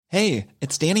Hey,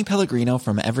 it's Danny Pellegrino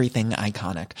from Everything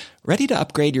Iconic. Ready to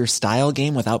upgrade your style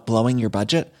game without blowing your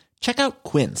budget? Check out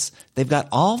Quince. They've got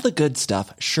all the good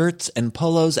stuff, shirts and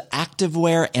polos,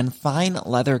 activewear, and fine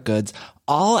leather goods,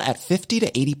 all at 50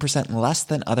 to 80% less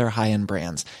than other high-end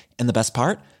brands. And the best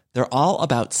part? They're all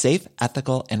about safe,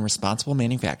 ethical, and responsible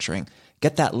manufacturing.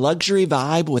 Get that luxury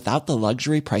vibe without the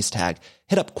luxury price tag.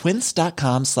 Hit up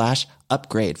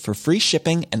quince.com/upgrade for free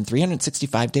shipping and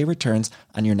 365-day returns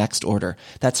on your next order.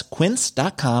 That's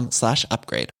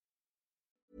quince.com/upgrade.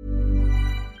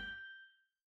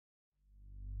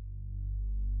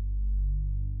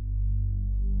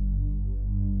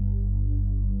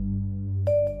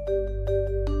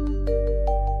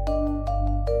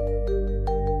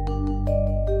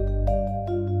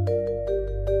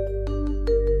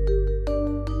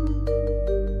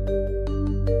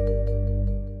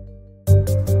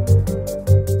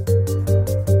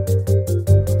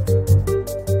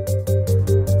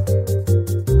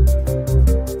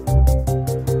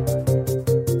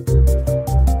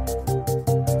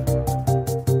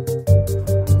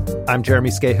 I'm Jeremy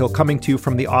Scahill, coming to you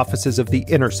from the offices of The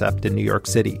Intercept in New York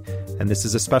City, and this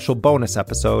is a special bonus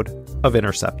episode of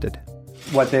Intercepted.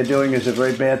 What they're doing is a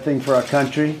very bad thing for our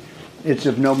country. It's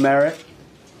of no merit,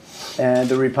 and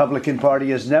the Republican Party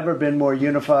has never been more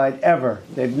unified, ever.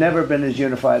 They've never been as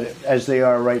unified as they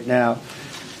are right now.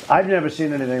 I've never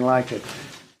seen anything like it.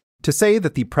 To say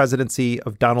that the presidency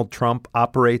of Donald Trump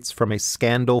operates from a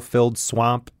scandal-filled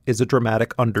swamp is a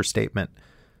dramatic understatement.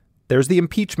 There's the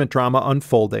impeachment drama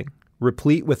unfolding,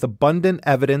 replete with abundant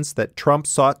evidence that Trump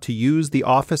sought to use the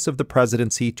office of the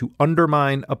presidency to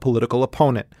undermine a political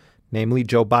opponent, namely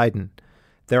Joe Biden.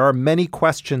 There are many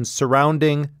questions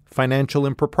surrounding financial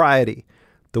impropriety,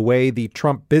 the way the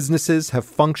Trump businesses have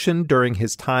functioned during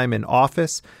his time in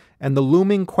office, and the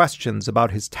looming questions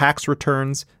about his tax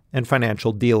returns and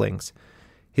financial dealings.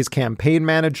 His campaign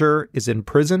manager is in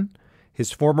prison,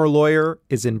 his former lawyer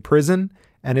is in prison,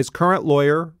 and his current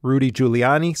lawyer, Rudy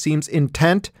Giuliani, seems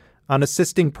intent on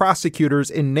assisting prosecutors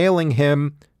in nailing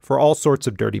him for all sorts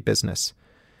of dirty business.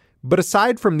 But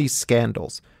aside from these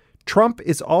scandals, Trump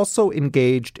is also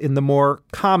engaged in the more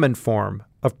common form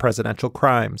of presidential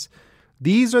crimes.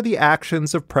 These are the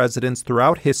actions of presidents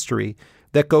throughout history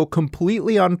that go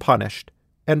completely unpunished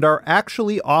and are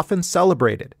actually often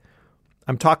celebrated.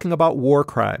 I'm talking about war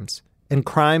crimes and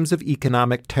crimes of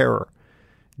economic terror.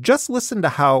 Just listen to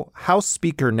how House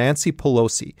Speaker Nancy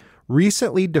Pelosi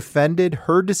recently defended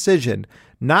her decision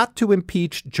not to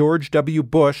impeach George W.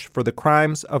 Bush for the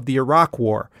crimes of the Iraq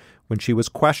War when she was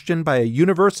questioned by a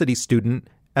university student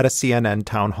at a CNN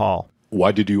town hall.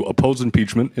 Why did you oppose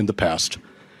impeachment in the past?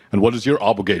 And what is your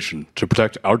obligation to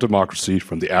protect our democracy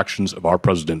from the actions of our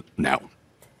president now?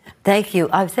 Thank you.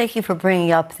 Thank you for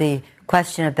bringing up the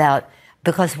question about,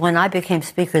 because when I became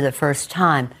Speaker the first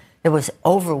time, there was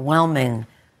overwhelming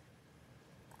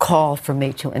call for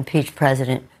me to impeach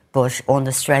President Bush on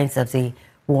the strength of the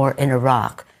war in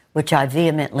Iraq, which I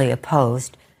vehemently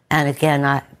opposed. And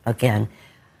I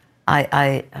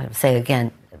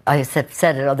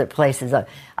said at other places,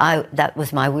 that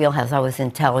was my wheelhouse. I was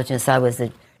intelligence. I was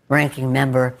the ranking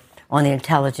member on the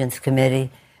Intelligence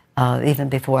Committee, even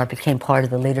before I became part of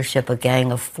the leadership of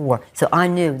Gang of Four. So I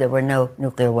knew there were no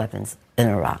nuclear weapons in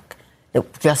Iraq.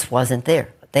 It just wasn't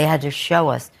there. They had to show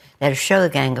us, they had to show the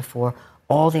Gang of Four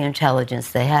all the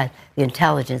intelligence they had. The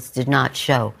intelligence did not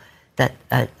show that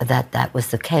that was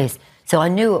the case. So I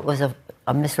knew it was a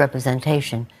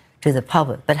misrepresentation to the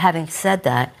public. But having said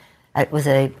that, it was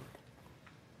in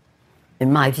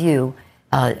my view,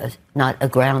 not a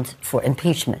ground for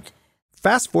impeachment.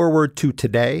 Fast forward to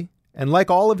today, and like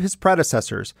all of his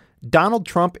predecessors, Donald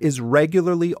Trump is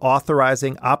regularly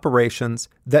authorizing operations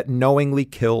that knowingly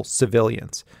kill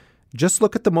civilians. Just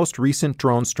look at the most recent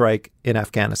drone strike in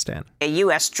Afghanistan. A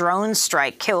U.S. drone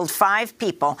strike killed 5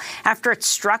 people after it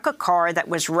struck a car that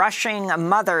was rushing a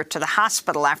mother to the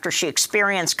hospital after she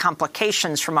experienced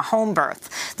complications from a home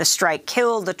birth. The strike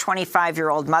killed the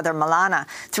 25-year-old mother, Malana,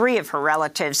 3 of her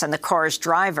relatives, and the car's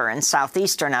driver in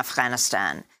southeastern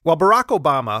Afghanistan. While Barack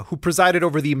Obama, who presided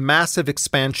over the massive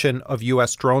expansion of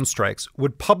U.S. drone strikes,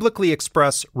 would publicly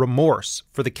express remorse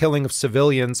for the killing of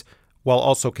civilians while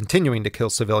also continuing to kill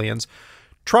civilians,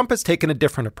 Trump has taken a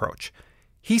different approach.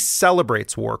 He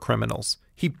celebrates war criminals.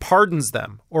 He pardons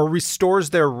them or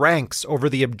restores their ranks over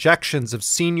the objections of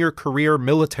senior career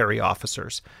military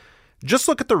officers. Just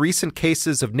look at the recent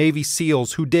cases of Navy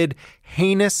SEALs who did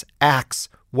heinous acts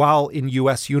while in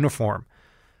U.S. uniform.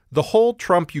 The whole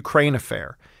Trump-Ukraine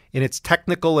affair, in its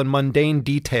technical and mundane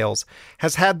details,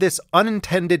 has had this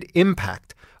unintended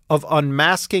impact of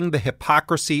unmasking the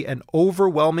hypocrisy and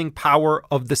overwhelming power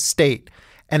of the state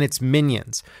and its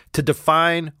minions to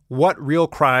define what real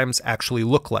crimes actually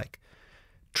look like.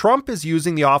 Trump is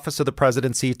using the office of the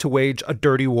presidency to wage a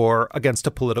dirty war against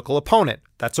a political opponent.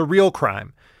 That's a real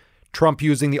crime. Trump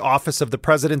using the office of the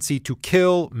presidency to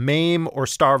kill, maim, or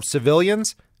starve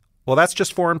civilians, well, that's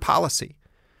just foreign policy.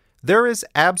 There is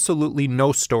absolutely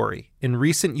no story in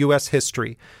recent U.S.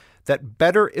 history that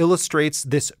better illustrates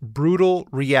this brutal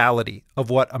reality of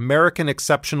what American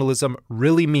exceptionalism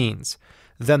really means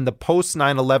than the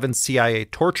post-9/11 CIA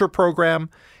torture program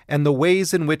and the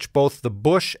ways in which both the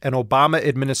Bush and Obama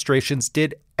administrations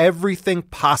did everything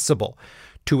possible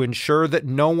to ensure that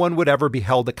no one would ever be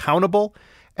held accountable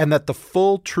and that the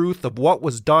full truth of what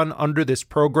was done under this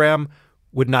program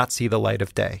would not see the light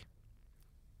of day.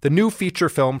 The new feature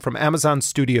film from Amazon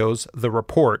Studios, The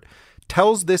Report,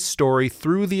 tells this story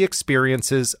through the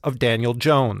experiences of Daniel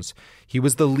Jones. He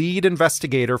was the lead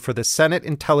investigator for the Senate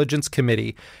Intelligence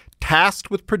Committee, tasked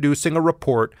with producing a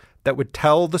report that would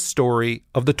tell the story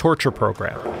of the torture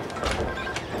program.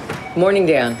 Morning,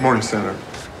 Dan. Morning, Senator.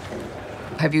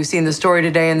 Have you seen the story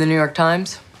today in the New York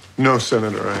Times? No,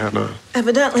 Senator, I have not.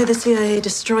 Evidently, the CIA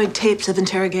destroyed tapes of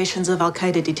interrogations of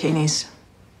al-Qaeda detainees.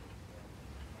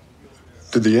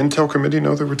 Did the Intel Committee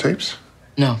know there were tapes?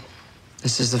 No.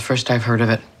 This is the first I've heard of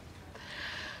it.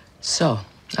 So,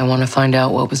 I want to find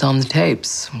out what was on the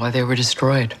tapes, why they were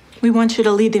destroyed. We want you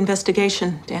to lead the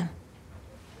investigation, Dan.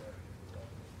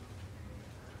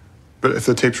 But if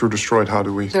the tapes were destroyed, how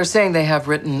do we... They're saying they have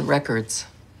written records.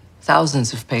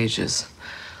 Thousands of pages.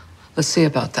 Let's see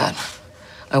about that.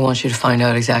 I want you to find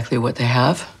out exactly what they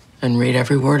have and read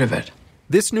every word of it.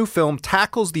 This new film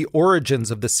tackles the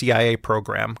origins of the CIA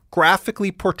program,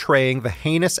 graphically portraying the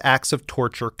heinous acts of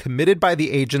torture committed by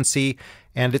the agency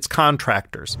and its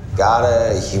contractors.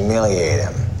 Gotta humiliate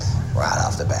him right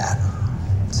off the bat.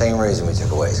 Same reason we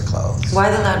took away his clothes. Why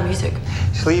the loud music?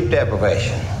 Sleep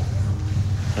deprivation.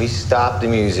 We stop the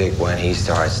music when he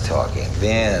starts talking.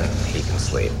 Then he can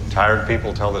sleep. Tired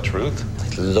people tell the truth?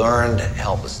 Learned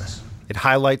helplessness. It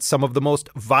highlights some of the most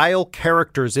vile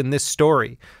characters in this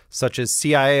story, such as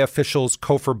CIA officials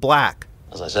Cofer Black.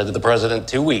 As I said to the president,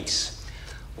 2 weeks.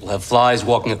 We'll have flies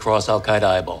walking across al-Qaeda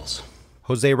eyeballs.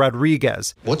 Jose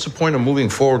Rodriguez. What's the point of moving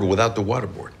forward without the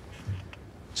waterboard?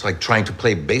 It's like trying to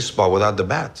play baseball without the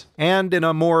bat. And in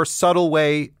a more subtle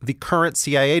way, the current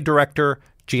CIA director,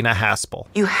 Gina Haspel.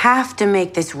 You have to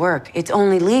make this work. It's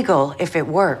only legal if it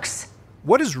works.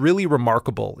 What is really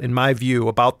remarkable, in my view,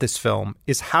 about this film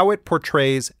is how it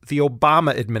portrays the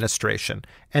Obama administration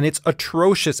and its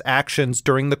atrocious actions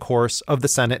during the course of the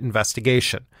Senate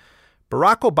investigation.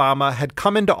 Barack Obama had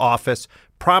come into office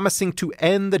promising to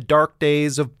end the dark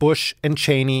days of Bush and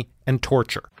Cheney and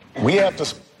torture. We have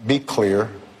to be clear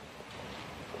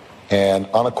and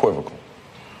unequivocal.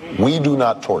 We do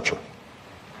not torture.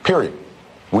 Period.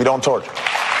 We don't torture.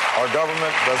 Our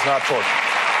government does not torture.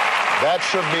 That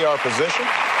should be our position.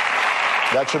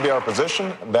 That should be our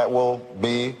position. That will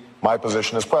be my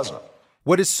position as president.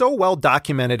 What is so well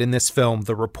documented in this film,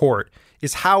 The Report,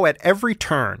 is how at every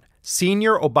turn,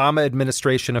 senior Obama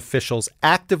administration officials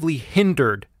actively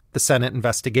hindered the Senate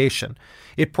investigation.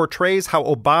 It portrays how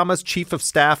Obama's chief of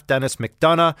staff, Dennis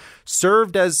McDonough,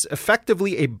 served as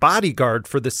effectively a bodyguard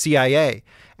for the CIA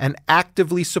and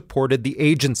actively supported the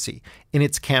agency in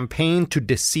its campaign to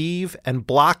deceive and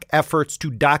block efforts to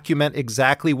document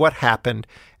exactly what happened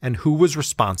and who was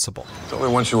responsible. It's only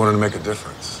once you wanted to make a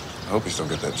difference. I hope you still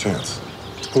get that chance.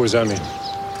 What does that mean?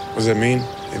 What does that mean?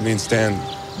 It means, Dan,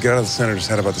 get out of the senator's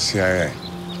head about the CIA.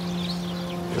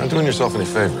 You're not doing yourself any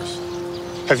favors.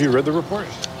 Have you read the report?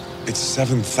 It's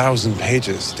 7,000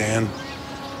 pages, Dan.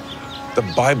 The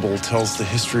Bible tells the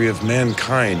history of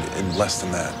mankind in less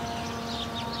than that.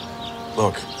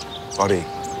 Look, buddy,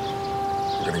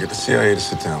 we're going to get the CIA to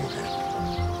sit down with you,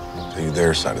 tell you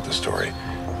their side of the story.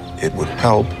 It would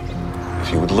help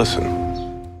if you would listen.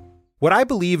 What I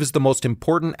believe is the most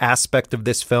important aspect of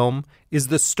this film is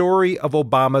the story of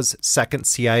Obama's second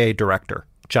CIA director,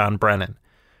 John Brennan.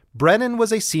 Brennan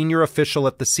was a senior official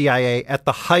at the CIA at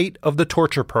the height of the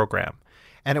torture program,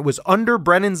 and it was under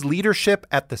Brennan's leadership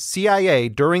at the CIA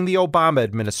during the Obama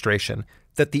administration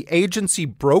that the agency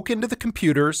broke into the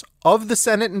computers of the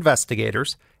Senate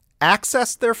investigators,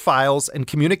 accessed their files and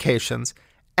communications,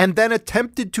 and then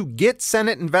attempted to get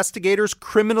Senate investigators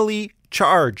criminally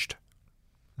charged.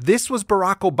 This was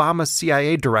Barack Obama's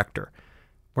CIA director.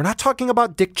 We're not talking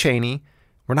about Dick Cheney.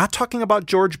 We're not talking about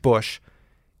George Bush.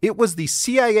 It was the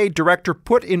CIA director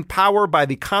put in power by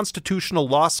the constitutional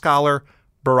law scholar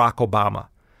Barack Obama.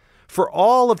 For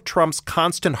all of Trump's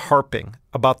constant harping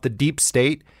about the deep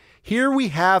state, here we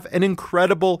have an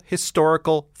incredible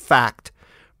historical fact.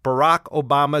 Barack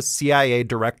Obama's CIA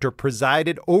director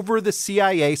presided over the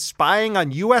CIA spying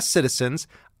on U.S. citizens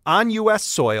on U.S.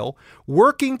 soil,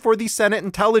 working for the Senate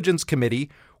Intelligence Committee,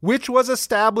 which was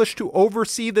established to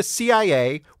oversee the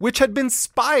CIA, which had been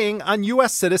spying on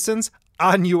U.S. citizens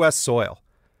on U.S. soil.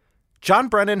 John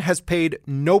Brennan has paid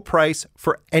no price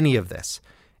for any of this.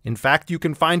 In fact, you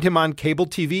can find him on cable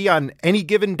TV on any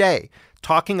given day,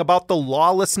 talking about the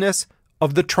lawlessness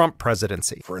of the Trump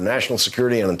presidency. For a national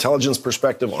security and intelligence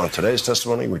perspective on today's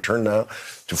testimony, we turn now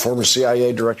to former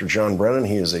CIA Director John Brennan.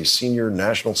 He is a senior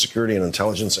national security and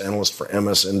intelligence analyst for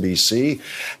MSNBC.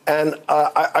 And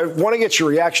I want to get your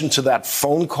reaction to that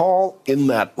phone call in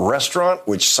that restaurant,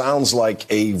 which sounds like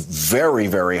a very,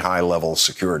 very high-level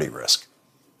security risk.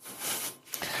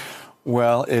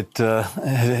 Well, it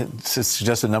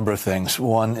suggests a number of things.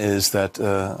 One is that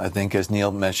I think, as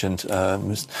Neil mentioned,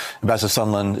 Ambassador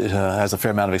Sondland has a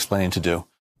fair amount of explaining to do.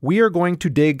 We are going to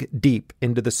dig deep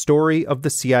into the story of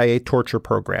the CIA torture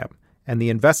program and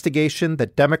the investigation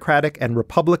that Democratic and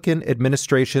Republican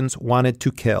administrations wanted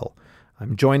to kill.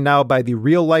 I'm joined now by the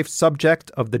real-life subject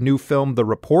of the new film, The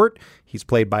Report. He's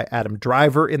played by Adam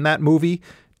Driver in that movie.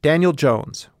 Daniel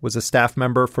Jones was a staff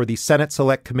member for the Senate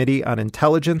Select Committee on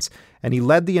Intelligence, and he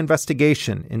led the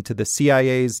investigation into the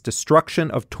CIA's destruction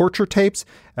of torture tapes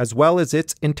as well as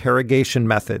its interrogation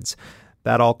methods.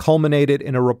 That all culminated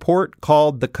in a report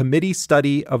called The Committee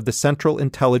Study of the Central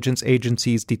Intelligence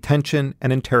Agency's Detention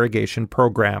and Interrogation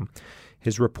Program.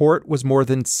 His report was more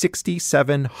than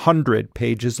 6,700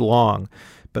 pages long,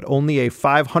 but only a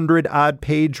 500-odd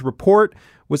page report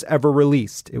was ever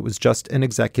released. It was just an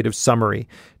executive summary.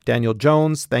 Daniel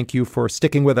Jones, thank you for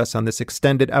sticking with us on this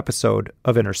extended episode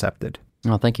of Intercepted.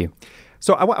 Oh, thank you.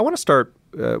 So I want to start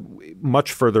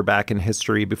much further back in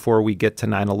history before we get to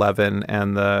 9/11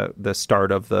 and the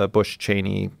start of the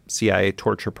Bush-Cheney CIA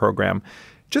torture program.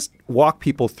 Just walk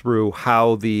people through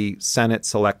how the Senate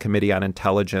Select Committee on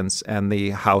Intelligence and the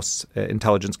House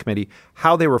Intelligence Committee,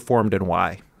 how they were formed and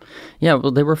why. Yeah,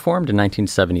 well, they were formed in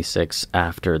 1976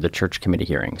 after the Church Committee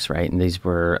hearings, right? And these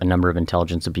were a number of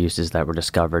intelligence abuses that were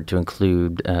discovered, to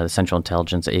include the Central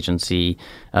Intelligence Agency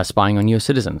spying on U.S.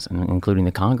 citizens, including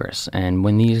the Congress. And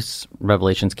when these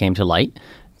revelations came to light,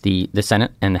 the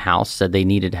Senate and the House said they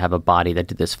needed to have a body that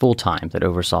did this full time, that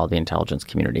oversaw the intelligence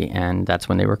community, and that's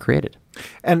when they were created.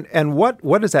 And what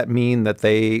does that mean that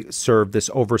they served this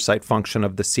oversight function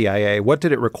of the CIA? What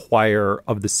did it require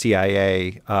of the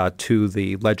CIA to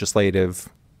the legislative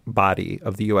body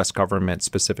of the U.S. government,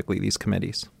 specifically these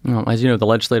committees? Well, as you know, the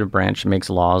legislative branch makes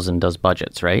laws and does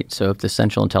budgets, right? So if the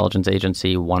Central Intelligence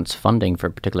Agency wants funding for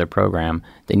a particular program,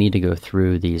 they need to go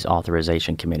through these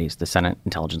authorization committees, the Senate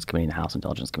Intelligence Committee and the House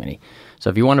Intelligence Committee.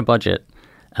 So if you want a budget,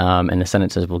 and the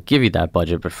Senate says, we'll give you that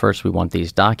budget, but first we want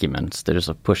these documents, there's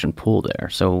a push and pull there.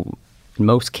 So in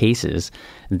most cases,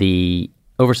 the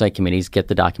oversight committees get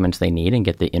the documents they need and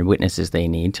get the witnesses they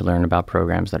need to learn about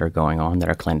programs that are going on that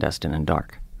are clandestine and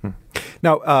dark.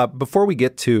 Now, before we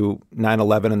get to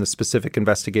 9/11 and the specific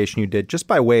investigation you did, just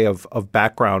by way of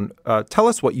background, tell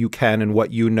us what you can and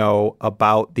what you know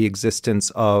about the existence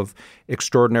of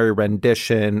extraordinary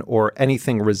rendition or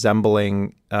anything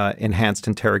resembling enhanced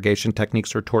interrogation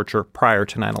techniques or torture prior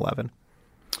to 9/11.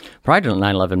 Prior to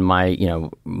 9/11,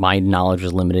 my knowledge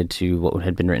was limited to what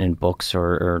had been written in books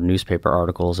or newspaper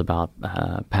articles about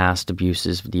past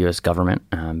abuses of the U.S. government,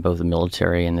 both the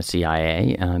military and the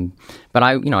CIA. But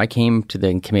I came to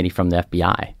the committee from the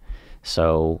FBI,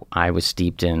 so I was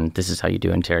steeped in this is how you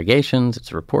do interrogations.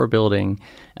 It's a rapport building,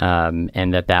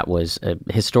 and that was a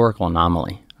historical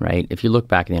anomaly. Right. If you look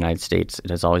back in the United States, it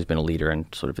has always been a leader in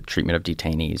sort of the treatment of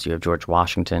detainees. You have George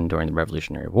Washington during the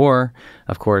Revolutionary War,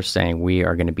 of course, saying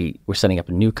we're setting up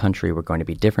a new country. We're going to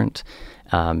be different.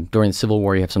 During the Civil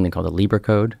War, you have something called the Lieber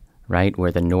Code, right,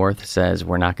 where the North says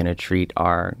we're not going to treat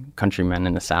our countrymen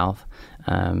in the South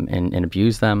and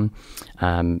abuse them.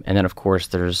 And then, of course,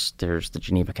 there's the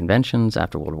Geneva Conventions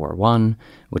after World War I,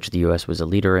 which the U.S. was a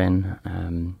leader in.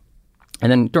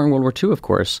 And then during World War II, of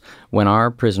course, when our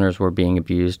prisoners were being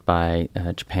abused by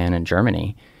Japan and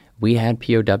Germany, we had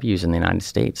POWs in the United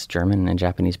States, German and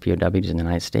Japanese POWs in the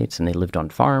United States, and they lived on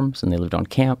farms, and they lived on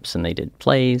camps, and they did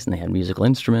plays, and they had musical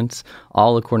instruments,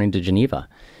 all according to Geneva.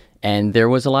 And there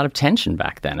was a lot of tension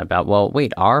back then about, well,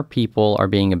 wait, our people are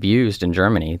being abused in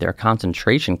Germany. There are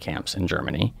concentration camps in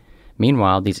Germany.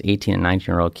 Meanwhile, these 18 and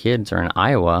 19-year-old kids are in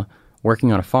Iowa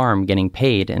working on a farm, getting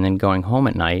paid, and then going home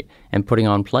at night and putting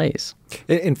on plays.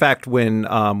 In fact, when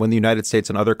the United States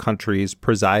and other countries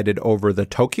presided over the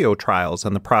Tokyo trials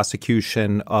and the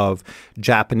prosecution of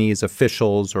Japanese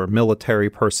officials or military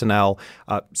personnel,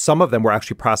 some of them were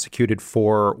actually prosecuted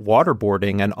for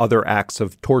waterboarding and other acts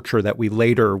of torture that we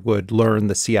later would learn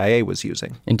the CIA was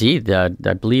using. Indeed, I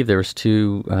believe there was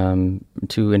two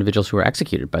individuals who were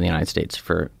executed by the United States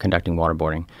for conducting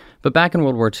waterboarding. But back in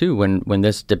World War II, when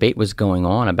this debate was going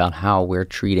on about how we're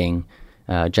treating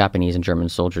Japanese and German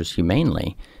soldiers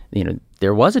humanely,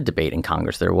 there was a debate in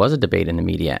Congress, there was a debate in the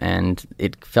media, and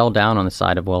it fell down on the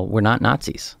side of, well, we're not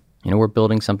Nazis. We're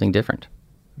building something different.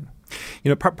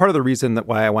 Part of the reason that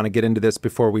why I want to get into this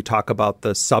before we talk about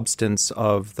the substance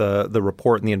of the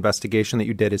report and the investigation that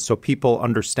you did is so people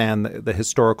understand the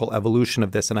historical evolution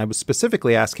of this. And I was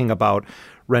specifically asking about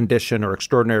rendition or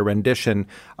extraordinary rendition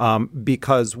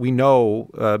because we know,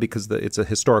 it's a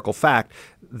historical fact,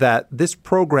 that this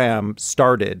program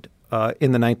started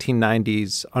in the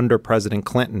 1990s under President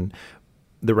Clinton,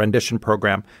 the rendition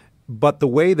program. But the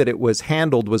way that it was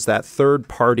handled was that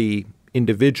third-party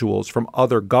individuals from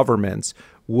other governments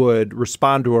would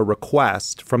respond to a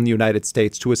request from the United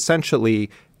States to essentially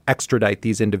extradite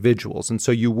these individuals. And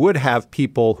so you would have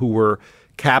people who were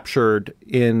captured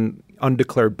in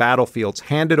undeclared battlefields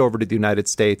handed over to the United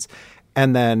States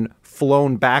and then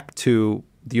flown back to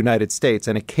the United States.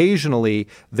 And occasionally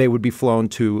they would be flown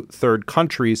to third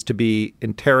countries to be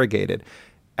interrogated.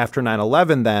 After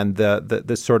 9/11, then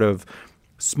the sort of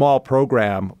small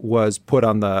program was put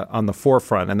on the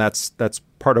forefront, and that's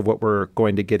part of what we're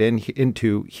going to get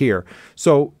into here.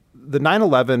 So the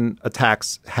 9/11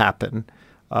 attacks happen.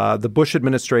 The Bush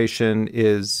administration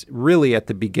is really at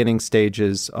the beginning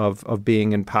stages of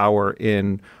being in power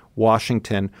in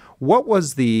Washington. What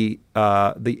was the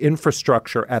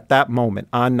infrastructure at that moment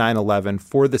on 9/11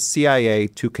 for the CIA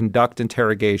to conduct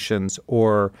interrogations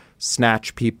or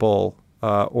snatch people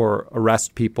or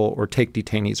arrest people or take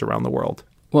detainees around the world?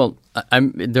 Well,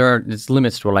 there's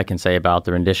limits to what I can say about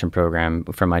the rendition program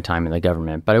from my time in the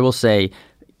government. But I will say,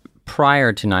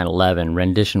 prior to 9/11,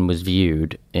 rendition was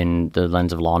viewed in the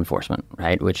lens of law enforcement,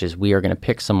 right? Which is we are going to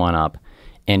pick someone up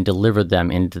and deliver them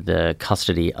into the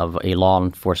custody of a law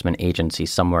enforcement agency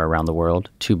somewhere around the world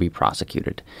to be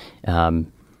prosecuted.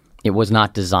 It was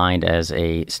not designed as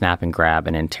a snap and grab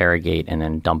and interrogate and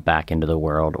then dump back into the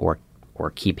world or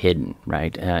keep hidden,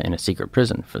 right, in a secret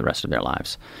prison for the rest of their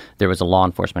lives. There was a law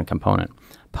enforcement component.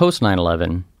 Post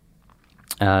 9/11,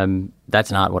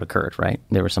 that's not what occurred, right?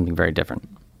 There was something very different.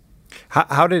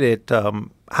 How did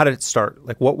it start?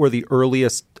 Like, what were the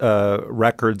earliest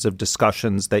records of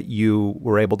discussions that you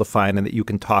were able to find and that you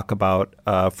can talk about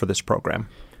for this program?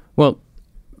 Well,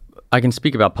 I can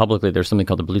speak about publicly. There's something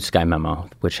called the Blue Sky Memo,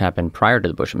 which happened prior to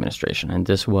the Bush administration. And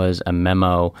this was a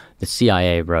memo the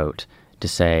CIA wrote to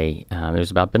say it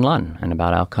was about bin Laden and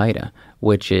about al-Qaeda,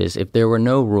 which is if there were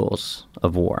no rules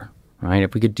of war, right,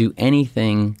 if we could do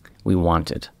anything we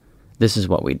wanted, this is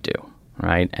what we'd do,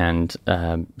 right? And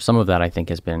some of that, I think,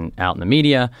 has been out in the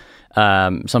media.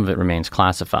 Some of it remains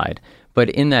classified. But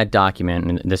in that document,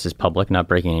 and this is public, not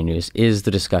breaking any news, is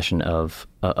the discussion of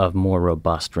more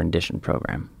robust rendition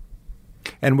program.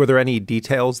 And were there any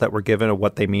details that were given of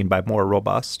what they mean by more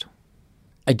robust?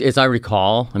 As I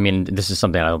recall, I mean, this is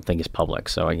something I don't think is public,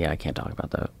 so I can't talk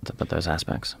about those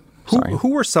aspects. Sorry. Who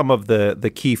were some of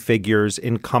the key figures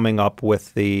in coming up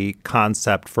with the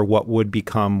concept for what would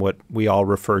become what we all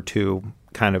refer to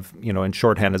kind of, in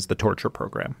shorthand as the torture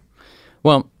program?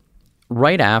 Well,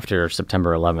 right after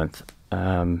September 11th,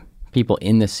 people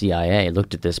in the CIA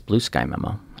looked at this Blue Sky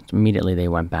Memo. Immediately they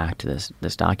went back to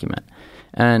this document.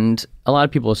 And a lot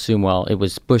of people assume, well, it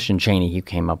was Bush and Cheney who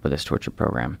came up with this torture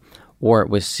program, or it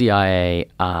was CIA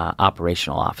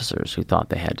operational officers who thought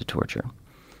they had to torture.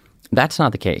 That's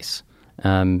not the case.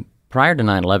 Prior to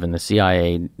 9/11, the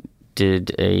CIA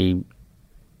did a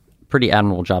pretty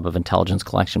admirable job of intelligence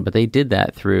collection, but they did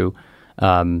that through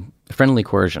friendly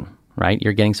coercion, right?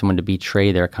 You're getting someone to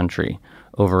betray their country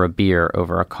over a beer,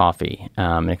 over a coffee,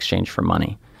 in exchange for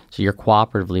money. So you're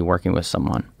cooperatively working with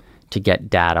someone to get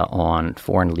data on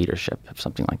foreign leadership,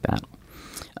 something like that.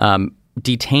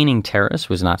 Detaining terrorists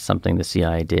was not something the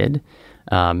CIA did.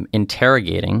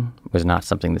 Interrogating was not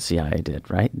something the CIA did,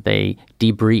 right? They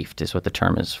debriefed is what the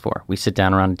term is for. We sit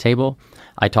down around a table.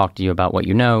 I talk to you about what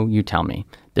you know. You tell me.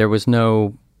 There was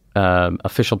no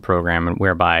official program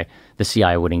whereby the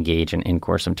CIA would engage in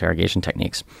in-course interrogation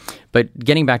techniques. But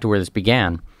getting back to where this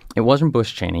began, it wasn't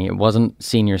Bush Cheney. It wasn't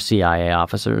senior CIA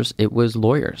officers. It was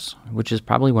lawyers, which is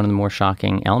probably one of the more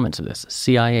shocking elements of this.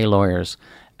 CIA lawyers,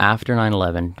 after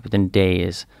 9/11, within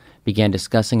days, began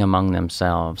discussing among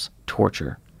themselves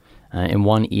torture. In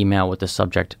one email with the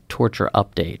subject, torture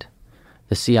update,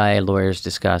 the CIA lawyers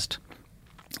discussed,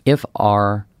 if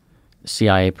our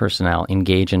CIA personnel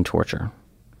engage in torture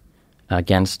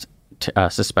against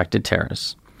suspected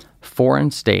terrorists,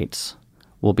 foreign states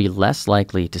will be less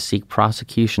likely to seek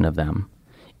prosecution of them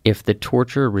if the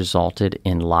torture resulted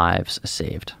in lives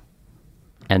saved.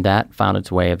 And that found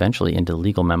its way eventually into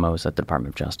legal memos at the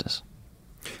Department of Justice.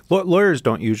 Lawyers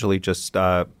don't usually just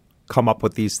come up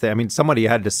with these things. I mean, somebody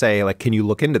had to say, like, can you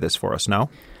look into this for us? No?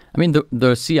 I mean,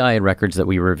 the CIA records that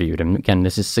we reviewed, and again,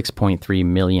 this is 6.3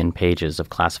 million pages of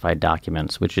classified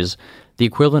documents, which is the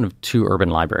equivalent of 2 urban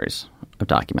libraries of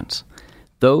documents.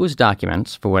 Those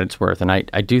documents, for what it's worth, and I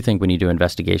do think when you do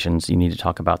investigations, you need to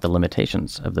talk about the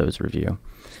limitations of those review.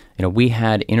 You know, we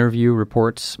had interview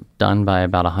reports done by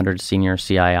about 100 senior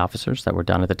CIA officers that were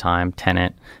done at the time,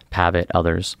 Tenet, Pavitt,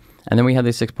 others. And then we had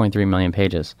these 6.3 million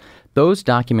pages. Those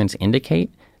documents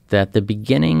indicate that the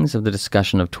beginnings of the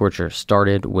discussion of torture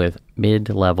started with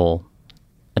mid-level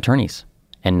attorneys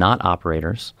and not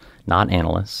operators, not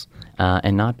analysts,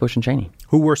 and not Bush and Cheney.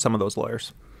 Who were some of those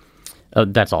lawyers?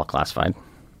 That's all classified.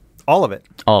 All of it?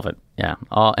 All of it, yeah.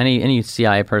 Any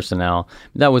CIA personnel.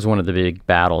 That was one of the big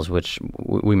battles, which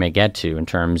we may get to in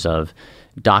terms of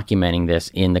documenting this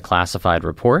in the classified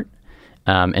report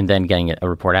and then getting a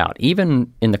report out.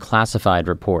 Even in the classified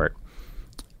report,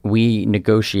 we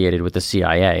negotiated with the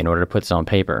CIA in order to put this on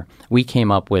paper. We came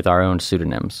up with our own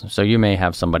pseudonyms. So you may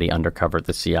have somebody undercover at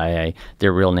the CIA.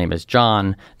 Their real name is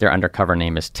John. Their undercover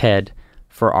name is Ted.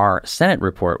 For our Senate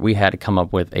report, we had to come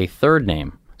up with a third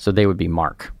name. So they would be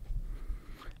Mark.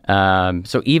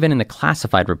 So even in the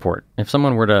classified report, if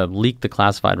someone were to leak the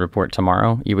classified report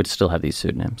tomorrow, you would still have these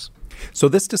pseudonyms. So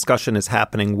this discussion is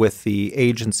happening with the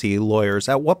agency lawyers.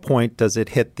 At what point does it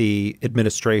hit the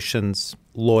administration's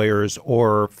lawyers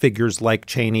or figures like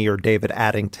Cheney or David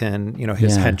Addington,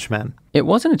 his henchmen? It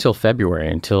wasn't until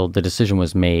February, until the decision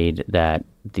was made that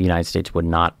the United States would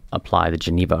not apply the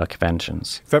Geneva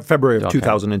Conventions. February of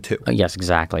 2002. Yes,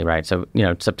 exactly, right. So,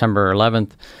 September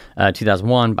 11th,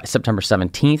 2001, by September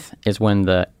 17th is when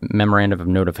the Memorandum of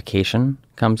Notification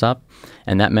comes up.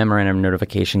 And that Memorandum of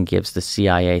Notification gives the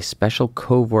CIA special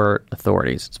covert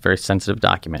authorities. It's a very sensitive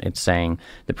document. It's saying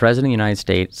the President of the United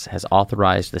States has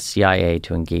authorized the CIA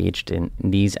to engage in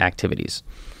these activities.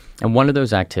 And one of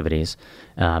those activities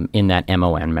in that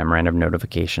MON, Memorandum of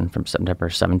Notification from September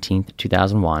 17th,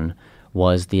 2001,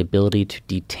 was the ability to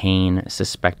detain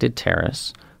suspected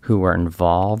terrorists who were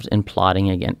involved in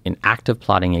active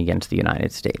plotting against the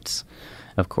United States.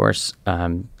 Of course,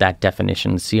 that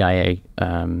definition, the CIA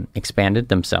expanded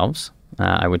themselves,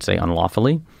 I would say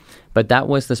unlawfully, but that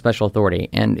was the special authority.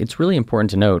 And it's really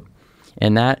important to note,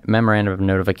 in that Memorandum of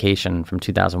Notification from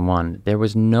 2001, there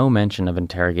was no mention of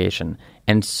interrogation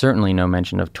and certainly no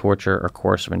mention of torture or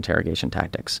coercive interrogation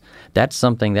tactics. That's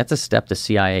a step the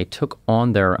CIA took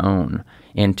on their own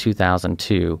in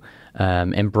 2002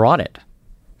 and brought it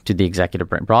to the executive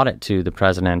branch, brought it to the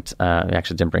president,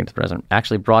 actually didn't bring it to the president,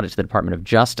 actually brought it to the Department of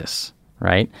Justice,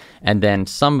 right? And then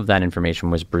some of that information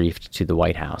was briefed to the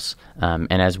White House.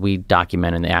 And as we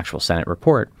document in the actual Senate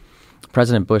report,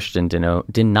 President Bush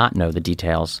did not know the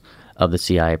details of the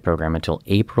CIA program until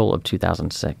April of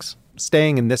 2006.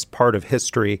 Staying in this part of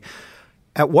history,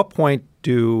 at what point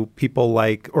do people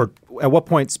or at what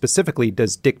point specifically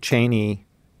does Dick Cheney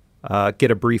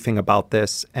get a briefing about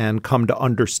this and come to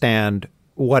understand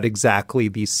what exactly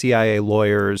these CIA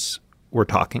lawyers were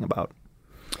talking about?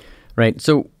 Right.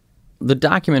 So the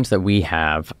documents that we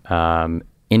have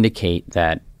indicate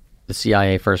that the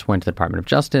CIA first went to the Department of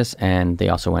Justice, and they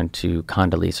also went to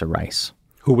Condoleezza Rice,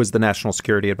 who was the national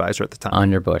security advisor at the time.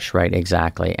 Under Bush, right,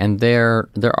 exactly. And their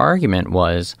argument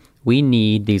was, we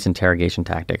need these interrogation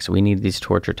tactics, we need these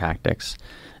torture tactics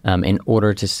in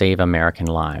order to save American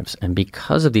lives. And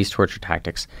because of these torture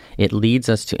tactics, it leads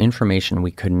us to information we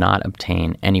could not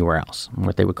obtain anywhere else,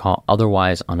 what they would call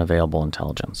otherwise unavailable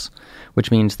intelligence,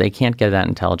 which means they can't get that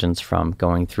intelligence from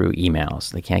going through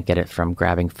emails. They can't get it from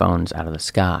grabbing phones out of the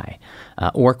sky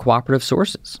or cooperative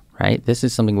sources, right? This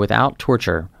is something without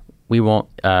torture, we won't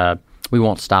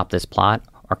stop this plot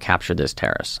or capture this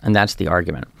terrorist. And that's the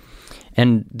argument.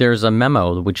 And there's a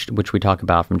memo which we talk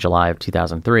about from July of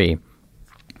 2003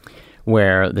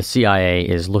 where the CIA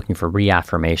is looking for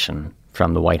reaffirmation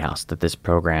from the White House that this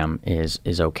program is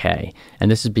okay.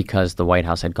 And this is because the White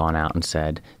House had gone out and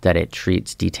said that it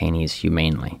treats detainees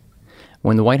humanely.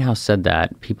 When the White House said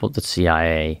that, people at the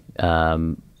CIA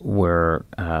were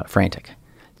frantic.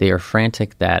 They are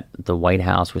frantic that the White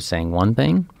House was saying one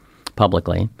thing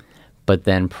publicly, but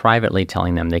then privately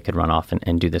telling them they could run off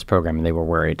and do this program, and they were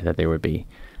worried that they would be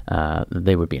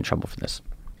they would be in trouble for this.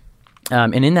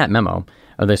 And in that memo,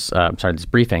 or this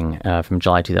briefing from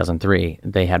July 2003,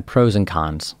 they had pros and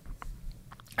cons.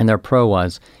 And their pro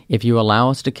was, if you allow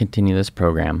us to continue this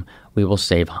program, we will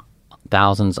save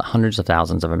thousands, hundreds of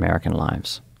thousands of American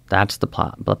lives. That's the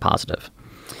positive.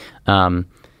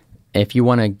 If you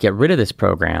want to get rid of this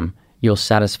program, you'll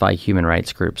satisfy human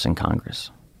rights groups in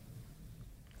Congress.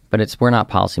 But we're not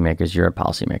policymakers. You're a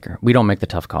policymaker. We don't make the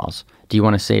tough calls. Do you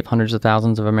want to save hundreds of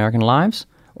thousands of American lives,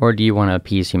 or do you want to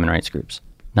appease human rights groups?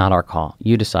 Not our call.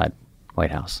 You decide,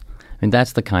 White House. And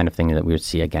that's the kind of thing that we would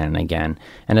see again and again.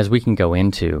 And as we can go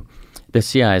into, the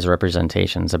CIA's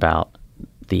representations about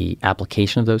the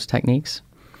application of those techniques,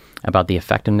 about the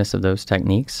effectiveness of those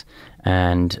techniques,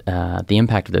 and the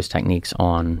impact of those techniques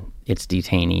on its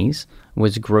detainees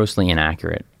was grossly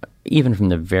inaccurate, even from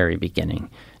the very beginning,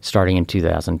 starting in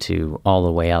 2002 all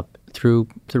the way up through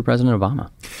President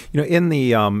Obama. In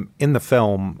the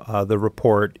film, the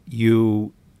report,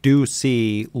 you do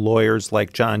see lawyers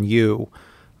like John Yoo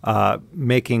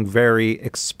making very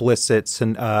explicit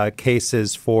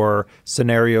cases for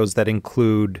scenarios that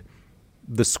include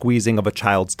the squeezing of a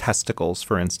child's testicles,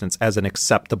 for instance, as an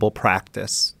acceptable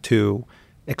practice to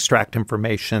extract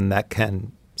information that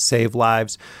can save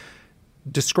lives.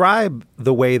 Describe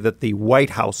the way that the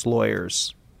White House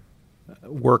lawyers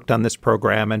worked on this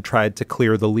program and tried to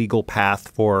clear the legal path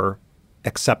for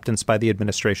acceptance by the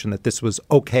administration that this was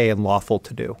okay and lawful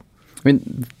to do. I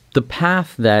mean, the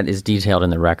path that is detailed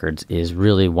in the records is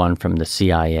really one from the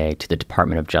CIA to the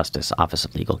Department of Justice Office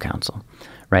of Legal Counsel,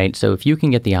 right? So if you can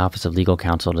get the Office of Legal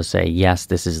Counsel to say, yes,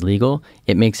 this is legal,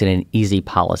 it makes it an easy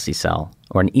policy sell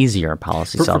or an easier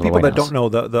policy sell. For people that don't know,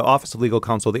 the Office of Legal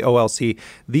Counsel, the OLC,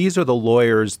 these are the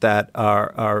lawyers that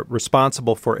are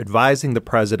responsible for advising the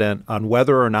president on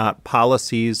whether or not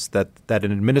policies that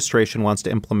an administration wants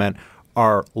to implement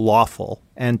are lawful,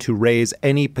 and to raise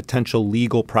any potential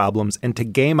legal problems and to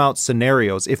game out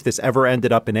scenarios if this ever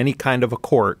ended up in any kind of a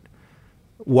court,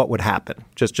 what would happen,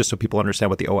 just so people understand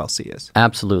what the OLC is.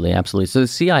 Absolutely. So the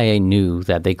CIA knew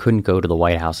that they couldn't go to the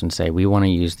White House and say, we want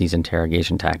to use these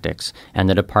interrogation tactics, and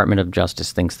the Department of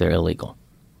Justice thinks they're illegal.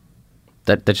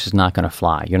 That's just not going to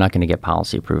fly. You're not going to get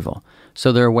policy approval.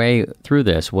 So their way through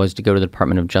this was to go to the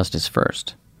Department of Justice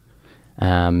first.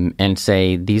 And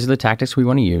say, these are the tactics we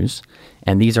want to use,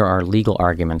 and these are our legal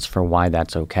arguments for why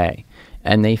that's okay.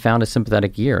 And they found a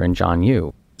sympathetic ear in John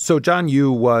Yoo. So John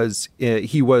Yoo was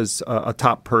a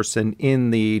top person in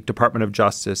the Department of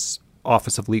Justice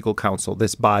Office of Legal Counsel,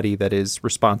 this body that is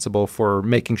responsible for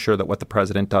making sure that what the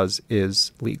president does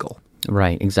is legal.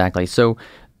 Right, exactly. So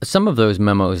some of those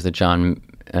memos that John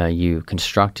Yoo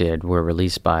constructed were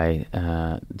released by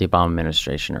the Obama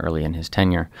administration early in his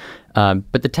tenure.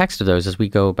 But the text of those, as we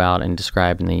go about and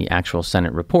describe in the actual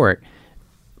Senate report,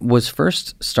 was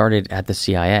first started at the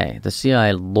CIA. The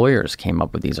CIA lawyers came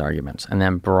up with these arguments and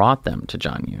then brought them to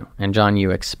John Yoo. And John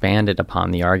Yoo expanded upon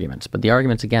the arguments. But the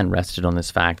arguments, again, rested on this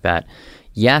fact that,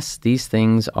 yes, these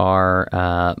things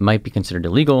might be considered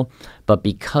illegal, but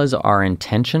because our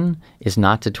intention is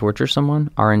not to torture someone,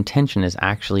 our intention is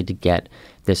actually to get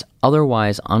this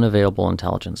otherwise unavailable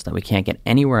intelligence that we can't get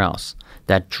anywhere else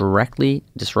that directly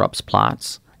disrupts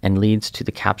plots and leads to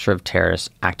the capture of terrorists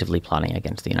actively plotting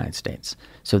against the United States.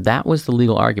 So that was the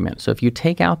legal argument. So if you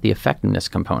take out the effectiveness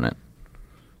component,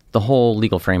 the whole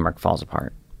legal framework falls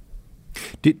apart.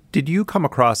 Did you come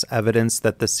across evidence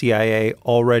that the CIA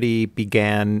already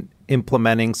began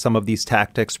implementing some of these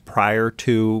tactics prior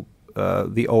to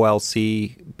the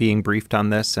OLC being briefed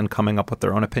on this and coming up with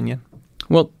their own opinion?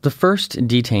 Well, the first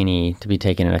detainee to be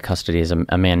taken into custody is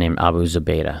a man named Abu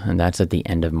Zubaydah, and that's at the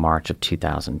end of March of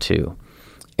 2002.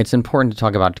 It's important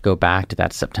to go back to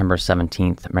that September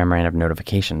 17th memorandum of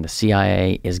notification. The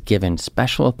CIA is given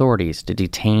special authorities to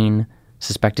detain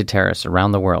suspected terrorists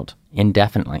around the world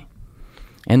indefinitely.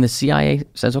 And the CIA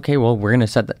says, okay, well, we're going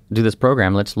to do this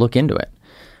program. Let's look into it.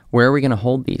 Where are we going to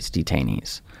hold these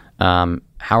detainees? How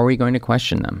are we going to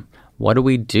question them? What do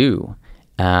we do?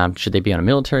 Should they be on a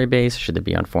military base? Should they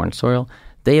be on foreign soil?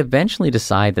 They eventually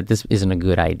decide that this isn't a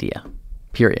good idea,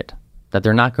 period. That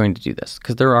they're not going to do this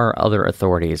because there are other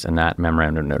authorities in that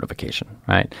memorandum of notification,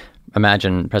 right?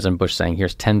 Imagine President Bush saying,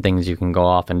 here's 10 things you can go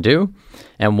off and do,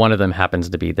 and one of them happens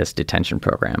to be this detention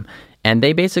program. And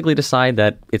they basically decide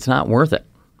that it's not worth it,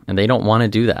 and they don't want to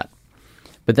do that.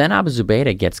 But then Abu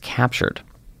Zubaydah gets captured.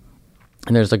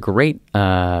 And there's a great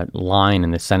line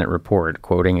in the Senate report,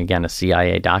 quoting, again, a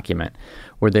CIA document,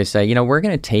 where they say, we're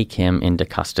going to take him into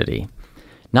custody,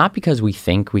 not because we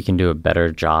think we can do a better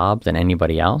job than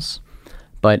anybody else,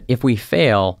 but if we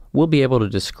fail, we'll be able to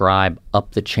describe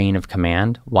up the chain of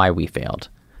command why we failed,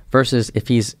 versus if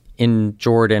he's in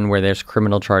Jordan where there's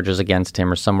criminal charges against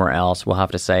him or somewhere else will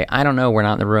have to say, I don't know, we're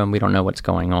not in the room, we don't know what's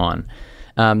going on.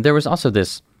 There was also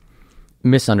this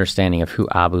misunderstanding of who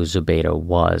Abu Zubaydah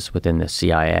was within the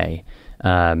CIA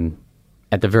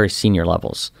at the very senior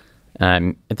levels.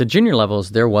 At the junior levels,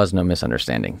 there was no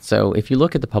misunderstanding. So if you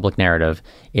look at the public narrative,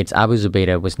 it's Abu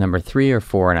Zubaydah was number 3 or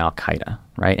 4 in al-Qaeda,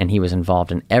 right? And he was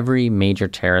involved in every major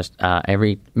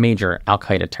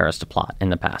al-Qaeda terrorist plot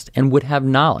in the past and would have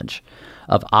knowledge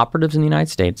of operatives in the United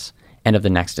States and of the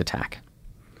next attack.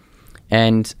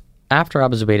 And after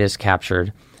Abu Zubaydah is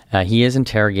captured, he is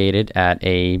interrogated at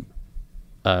in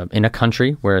a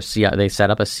country where they set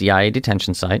up a CIA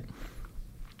detention site.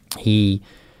 He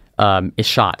is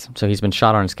shot. So he's been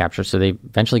shot on his capture. So they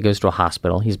eventually goes to a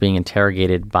hospital. He's being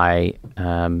interrogated by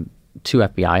 2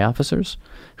 FBI officers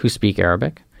who speak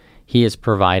Arabic. He is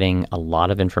providing a lot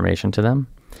of information to them.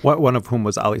 One of whom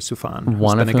was Ali Soufan,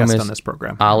 who's been a guest on this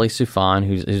program. Ali Soufan,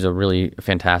 who's a really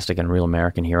fantastic and real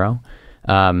American hero.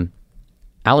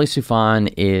 Ali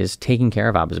Soufan is taking care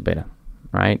of Abu Zubaydah,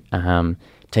 right?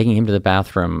 Taking him to the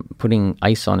bathroom, putting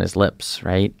ice on his lips,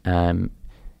 right?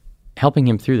 Helping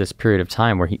him through this period of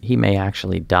time where he may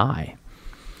actually die.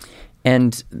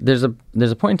 And there's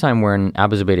a point in time when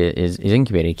Abu Zubaydah is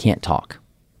incubated, he can't talk,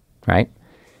 right?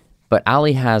 But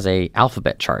Ali has a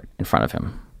alphabet chart in front of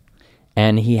him,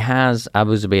 and he has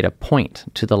Abu Zubaydah point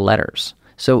to the letters.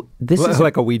 So this is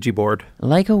like a Ouija board.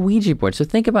 Like a Ouija board. So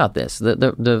think about this.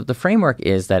 The framework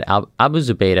is that Abu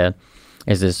Zubaydah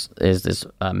is this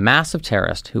massive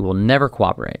terrorist who will never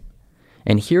cooperate.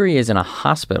 And here he is in a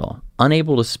hospital,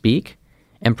 unable to speak,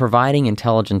 and providing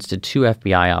intelligence to 2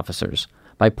 FBI officers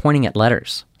by pointing at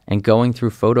letters and going through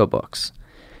photo books.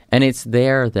 And it's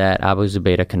there that Abu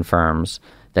Zubaydah confirms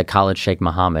that Khalid Sheikh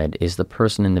Mohammed is the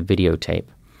person in the videotape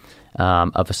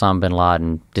of Osama bin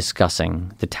Laden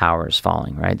discussing the towers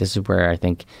falling, right? This is where I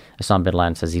think Osama bin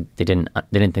Laden says they didn't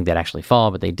think they'd actually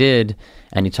fall, but they did.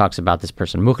 And he talks about this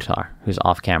person, Mukhtar, who's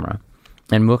off camera.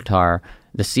 And Mukhtar,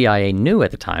 the CIA knew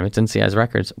at the time, it's in CIA's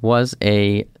records, was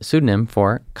a pseudonym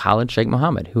for Khalid Sheikh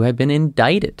Mohammed, who had been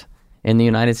indicted in the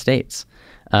United States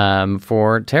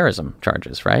for terrorism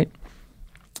charges, right?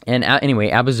 And anyway,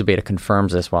 Abu Zubaydah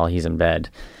confirms this while he's in bed.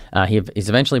 He's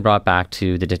eventually brought back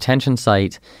to the detention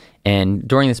site, and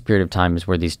during this period of time is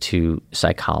where these 2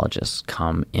 psychologists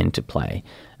come into play,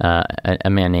 a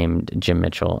man named Jim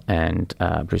Mitchell and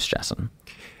Bruce Jessen.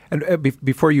 And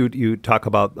before you talk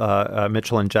about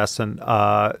Mitchell and Jessen,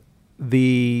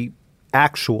 the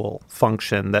actual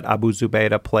function that Abu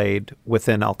Zubaydah played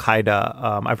within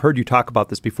al-Qaeda, I've heard you talk about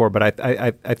this before, but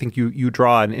I think you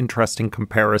draw an interesting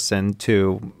comparison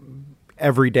to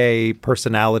everyday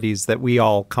personalities that we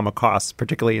all come across,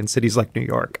 particularly in cities like New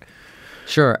York.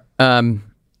 Sure.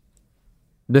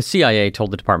 The CIA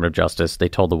told the Department of Justice, they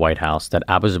told the White House that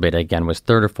Abu Zubaydah, again, was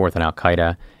 3rd or 4th in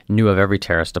al-Qaeda, knew of every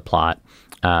terrorist plot,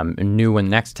 knew when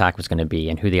the next attack was going to be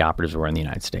and who the operatives were in the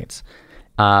United States.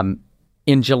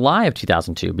 In July of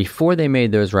 2002, before they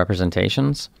made those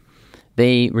representations,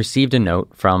 they received a note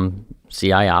from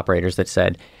CIA operators that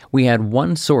said, we had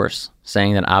one source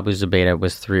saying that Abu Zubaydah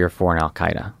was 3 or 4 in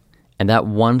al-Qaeda, and that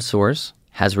one source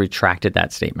has retracted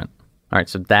that statement. All right,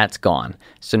 so that's gone.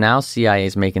 So now CIA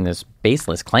is making this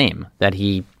baseless claim that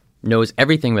he knows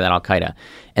everything about al-Qaeda.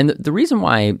 And the reason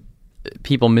why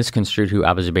people misconstrued who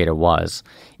Abu Zubaydah was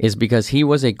is because he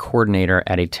was a coordinator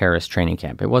at a terrorist training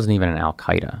camp. It wasn't even an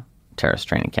al-Qaeda terrorist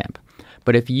training camp.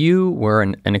 But if you were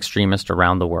an extremist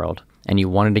around the world and you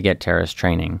wanted to get terrorist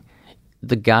training,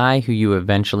 the guy who you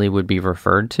eventually would be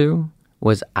referred to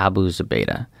was Abu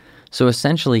Zubaydah. So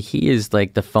essentially, he is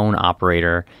like the phone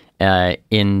operator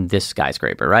in this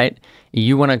skyscraper, right?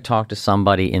 You want to talk to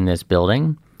somebody in this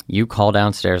building, you call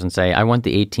downstairs and say, I want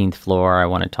the 18th floor, I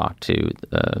want to talk to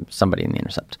somebody in the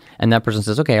intercept. And that person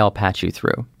says, okay, I'll patch you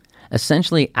through.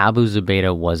 Essentially, Abu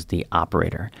Zubaydah was the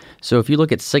operator. So if you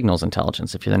look at signals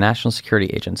intelligence, if you're the National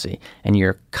Security Agency, and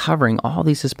you're covering all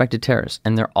these suspected terrorists,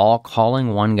 and they're all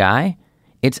calling one guy,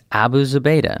 it's Abu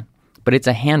Zubaydah, but it's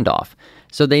a handoff.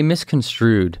 So they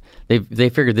misconstrued. They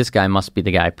figured this guy must be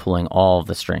the guy pulling all of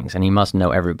the strings, and he must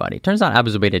know everybody. Turns out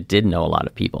Abu Zubaydah did know a lot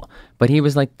of people, but he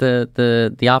was like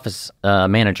the office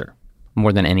manager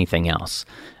more than anything else.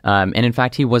 And in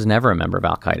fact, he was never a member of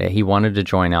al-Qaeda. He wanted to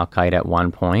join al-Qaeda at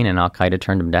one point, and al-Qaeda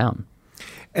turned him down.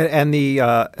 And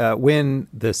when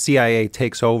the CIA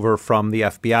takes over from the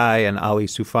FBI and Ali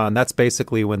Soufan, that's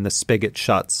basically when the spigot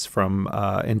shuts from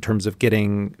in terms of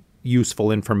getting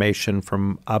useful information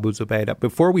from Abu Zubaydah.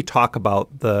 Before we talk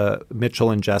about the Mitchell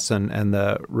and Jessen and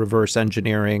the reverse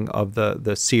engineering of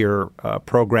the SEER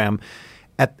program,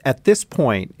 at this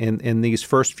point in these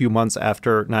first few months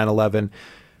after 9/11,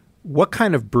 what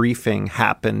kind of briefing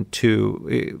happened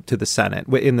to the Senate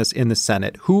in the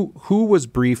Senate? Who was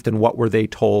briefed and what were they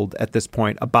told at this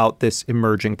point about this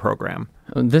emerging program?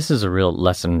 This is a real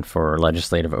lesson for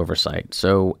legislative oversight.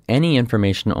 So any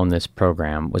information on this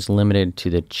program was limited to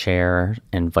the chair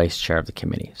and vice chair of the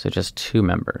committee. So just two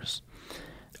members.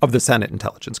 Of the Senate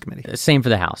Intelligence Committee. Same for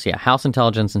the House. Yeah. House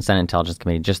Intelligence and Senate Intelligence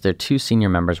Committee. Just their two senior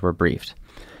members were briefed.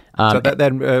 So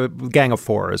that Gang of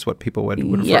Four is what people would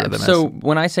refer to them as. So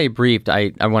when I say briefed,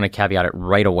 I want to caveat it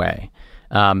right away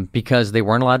because they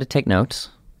weren't allowed to take notes.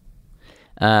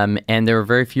 And there were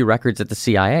very few records at the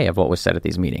CIA of what was said at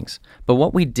these meetings. But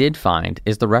what we did find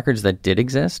is the records that did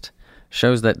exist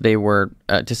shows that they were,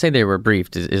 to say they were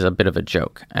briefed is a bit of a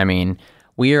joke. I mean,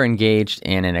 we are engaged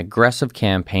in an aggressive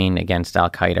campaign against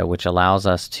al-Qaeda, which allows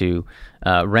us to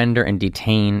render and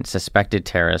detain suspected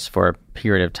terrorists for a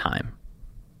period of time.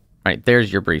 Right,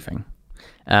 there's your briefing.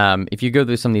 If you go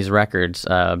through some of these records,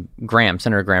 Senator Graham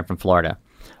from Florida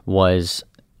was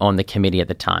on the committee at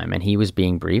the time, and he was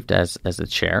being briefed as the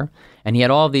chair, and he had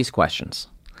all of these questions,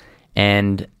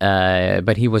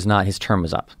 but he was not. His term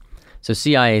was up. So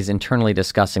CIA is internally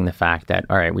discussing the fact that,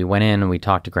 all right, we went in and we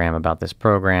talked to Graham about this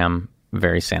program,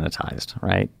 very sanitized,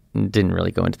 right? Didn't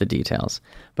really go into the details.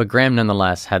 But Graham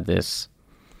nonetheless had this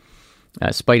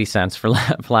spidey sense, for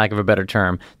lack of a better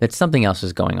term, that something else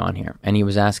was going on here. And he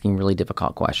was asking really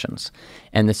difficult questions.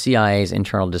 And the CIA's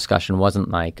internal discussion wasn't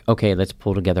like, okay, let's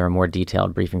pull together a more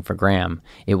detailed briefing for Graham.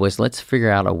 It was, let's figure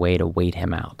out a way to wait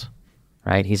him out,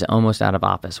 right? He's almost out of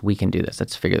office. We can do this.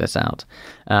 Let's figure this out.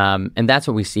 And that's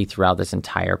what we see throughout this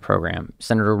entire program.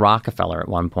 Senator Rockefeller at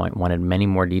one point wanted many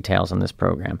more details on this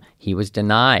program. He was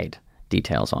denied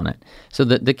details on it. So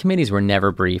the committees were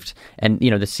never briefed. And,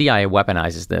 the CIA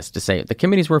weaponizes this to say the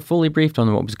committees were fully briefed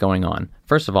on what was going on.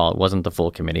 First of all, it wasn't the full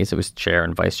committees. It was chair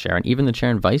and vice chair. And even the chair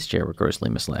and vice chair were grossly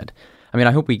misled. I mean,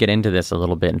 I hope we get into this a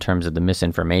little bit in terms of the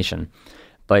misinformation.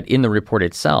 But in the report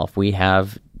itself, we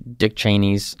have Dick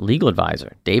Cheney's legal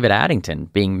advisor, David Addington,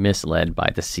 being misled by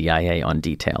the CIA on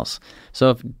details. So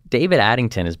if David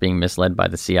Addington is being misled by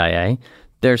the CIA,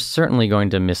 they're certainly going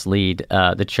to mislead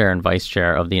the chair and vice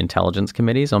chair of the intelligence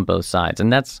committees on both sides.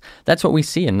 And that's what we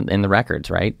see in the records,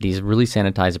 right? These really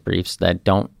sanitized briefs that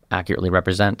don't accurately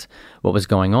represent what was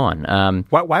going on.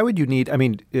 Why would you need, I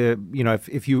mean,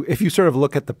 if you sort of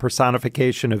look at the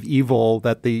personification of evil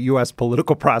that the U.S.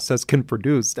 political process can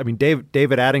produce, I mean,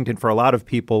 David Addington for a lot of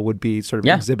people would be sort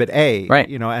of Exhibit A, right?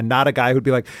 And not a guy who'd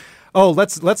be like, oh,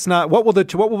 let's not. What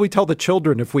will we tell the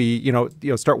children if we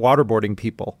start waterboarding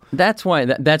people? That's why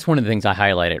that's one of the things I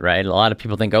highlighted. Right, a lot of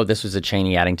people think, oh, this was a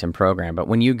Cheney-Addington program, but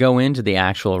when you go into the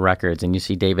actual records and you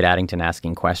see David Addington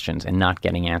asking questions and not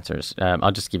getting answers,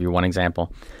 I'll just give you one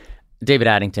example. David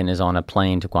Addington is on a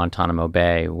plane to Guantanamo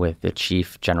Bay with the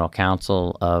chief general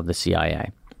counsel of the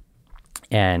CIA,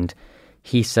 and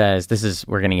he says,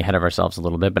 we're getting ahead of ourselves a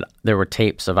little bit, but there were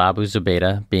tapes of Abu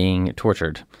Zubaydah being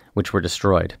tortured, which were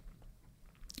destroyed.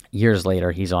 Years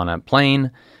later, he's on a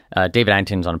plane. David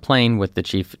Addington's on a plane with the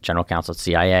chief general counsel at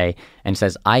CIA and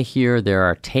says, I hear there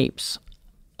are tapes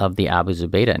of the Abu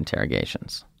Zubaydah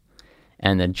interrogations.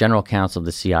 And the general counsel of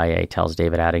the CIA tells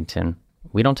David Addington,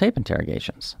 we don't tape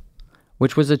interrogations,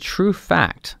 which was a true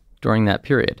fact during that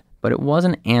period, but it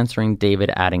wasn't answering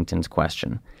David Addington's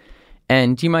question.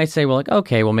 And you might say, well,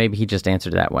 maybe he just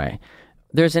answered it that way.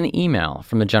 There's an email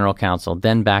from the general counsel,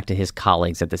 then back to his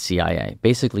colleagues at the CIA,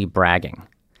 basically bragging,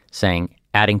 saying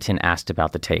Addington asked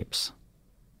about the tapes.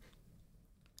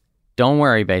 Don't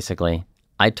worry, basically.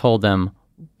 I told them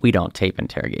we don't tape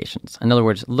interrogations. In other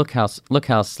words, look how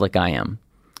slick I am.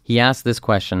 He asked this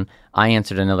question. I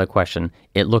answered another question.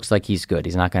 It looks like he's good.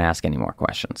 He's not going to ask any more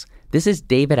questions. This is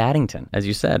David Addington, as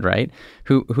you said, right?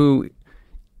 Who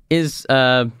is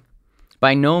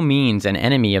by no means an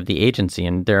enemy of the agency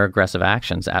and their aggressive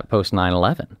actions at post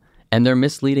 9/11, and they're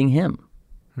misleading him.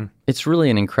 It's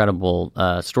really an incredible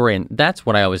story, and that's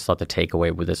what I always thought the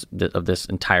takeaway with this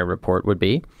entire report would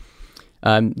be.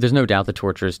 There's no doubt the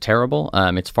torture is terrible.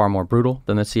 It's far more brutal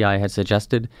than the CIA had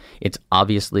suggested. It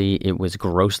was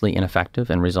grossly ineffective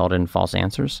and resulted in false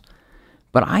answers.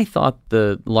 But I thought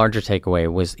the larger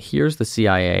takeaway was here's the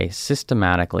CIA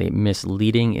systematically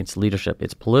misleading its leadership,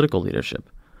 its political leadership,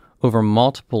 over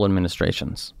multiple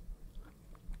administrations.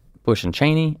 Bush and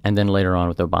Cheney, and then later on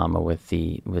with Obama with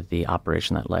the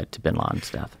operation that led to bin Laden's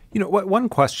death. One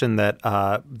question that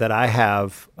I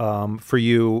have for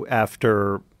you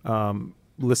after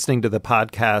listening to the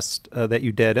podcast that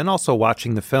you did and also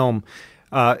watching the film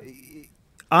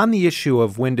on the issue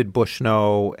of when did Bush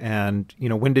know and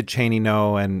when did Cheney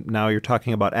know, and now you're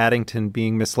talking about Addington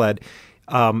being misled.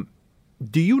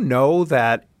 Do you know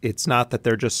that it's not that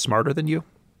they're just smarter than you?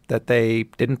 that they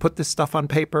didn't put this stuff on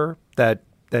paper, that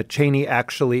Cheney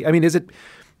actually, I mean, is it,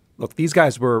 look, these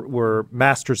guys were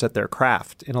masters at their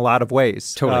craft in a lot of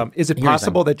ways. Totally. Is it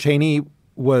possible that Cheney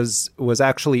was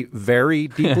actually very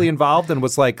deeply involved and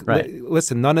was like,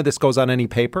 listen, none of this goes on any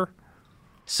paper?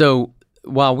 So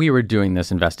while we were doing this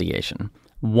investigation,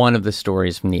 one of the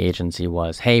stories from the agency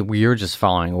was, hey, we're just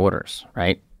following orders,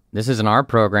 right? This isn't our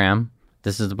program.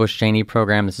 This is the Bush-Cheney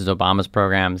program. This is Obama's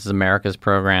program. This is America's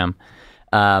program.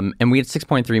 And we had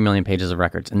 6.3 million pages of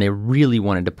records, and they really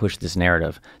wanted to push this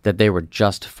narrative that they were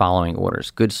just following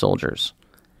orders, good soldiers.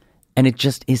 And it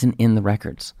just isn't in the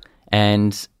records.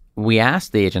 And we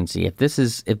asked the agency, if this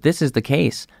is the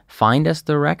case, find us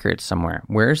the records somewhere.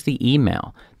 Where's the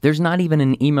email? There's not even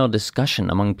an email discussion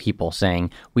among people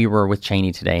saying, we were with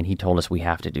Cheney today and he told us we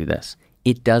have to do this.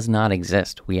 It does not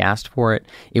exist. We asked for it.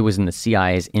 It was in the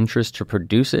CIA's interest to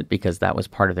produce it because that was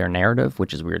part of their narrative,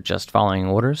 which is we were just following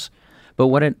orders. But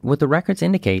what the records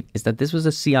indicate is that this was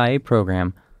a CIA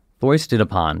program foisted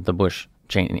upon the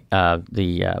Bush-Cheney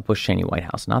White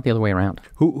House, not the other way around.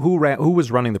 Who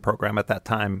was running the program at that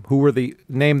time?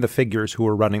 Name the figures who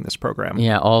were running this program?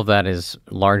 Yeah, all of that is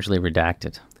largely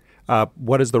redacted.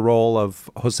 What is the role of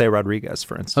Jose Rodriguez,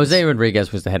 for instance? Jose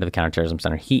Rodriguez was the head of the Counterterrorism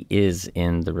Center. He is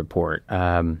in the report.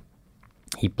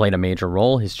 He played a major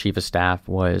role. His chief of staff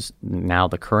was now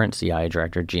the current CIA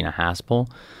director, Gina Haspel.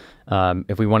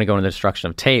 If we want to go into the destruction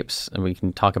of tapes, and we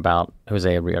can talk about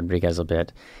Jose Rodriguez a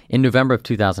bit. In November of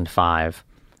 2005,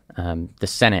 the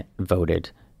Senate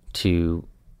voted to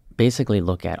basically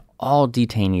look at all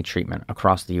detainee treatment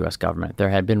across the U.S. government. There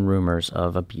had been rumors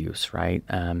of abuse, right?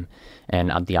 And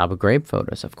the Abu Ghraib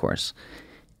photos, of course.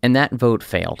 And that vote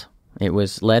failed. It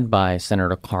was led by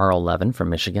Senator Carl Levin from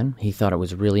Michigan. He thought it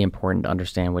was really important to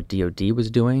understand what DOD was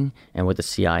doing and what the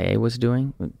CIA was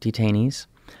doing with detainees.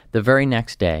 The very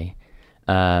next day,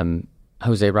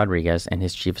 Jose Rodriguez and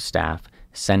his chief of staff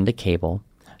send a cable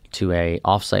to a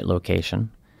offsite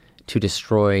location to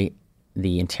destroy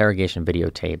the interrogation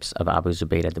videotapes of Abu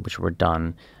Zubaydah, which were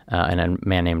done, and a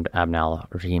man named Abnal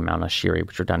Rahim al-Nashiri,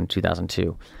 which were done in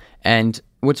 2002. And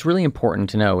what's really important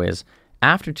to know is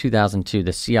after 2002,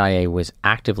 the CIA was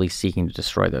actively seeking to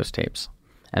destroy those tapes.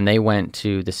 And they went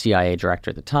to the CIA director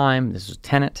at the time, this was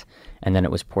Tenet, and then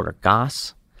it was Porter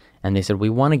Goss, and they said, we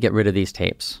want to get rid of these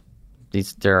tapes.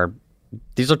 These are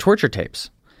torture tapes.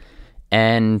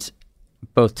 And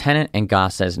both Tenet and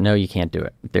Goss says, no, you can't do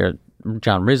it.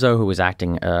 John Rizzo, who was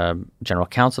acting general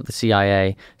counsel of the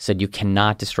CIA, said, you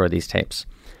cannot destroy these tapes.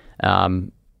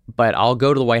 But I'll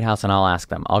go to the White House and I'll ask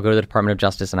them. I'll go to the Department of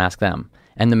Justice and ask them.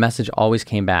 And the message always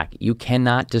came back, you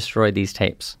cannot destroy these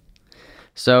tapes.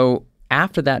 So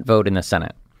after that vote in the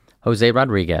Senate, Jose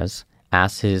Rodriguez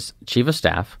asked his chief of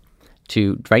staff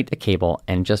to write a cable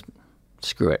and just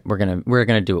screw it. We're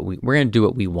gonna do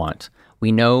what we want.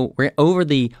 We know we're over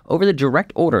the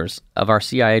direct orders of our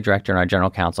CIA director and our general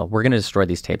counsel, we're going to destroy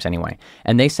these tapes anyway.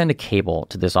 And they send a cable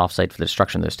to this offsite for the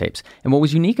destruction of those tapes. And what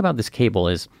was unique about this cable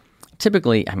is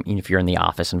typically, I mean, if you're in the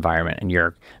office environment and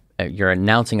you're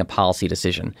announcing a policy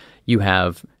decision, you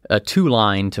have a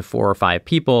 2-line to 4 or 5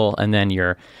 people, and then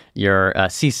your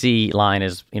CC line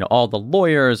is all the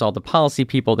lawyers, all the policy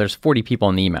people. There's 40 people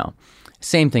in the email.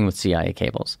 Same thing with CIA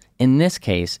cables. In this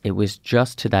case, it was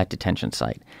just to that detention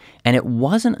site. And it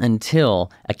wasn't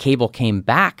until a cable came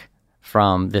back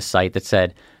from this site that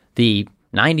said the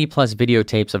 90-plus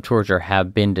videotapes of torture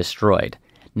have been destroyed.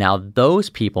 Now, those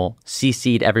people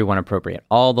CC'd everyone appropriate,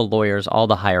 all the lawyers, all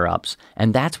the higher-ups,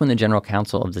 and that's when the general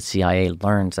counsel of the CIA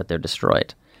learns that they're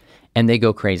destroyed. And they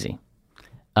go crazy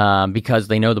because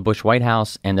they know the Bush White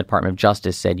House and the Department of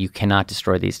Justice said you cannot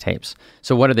destroy these tapes.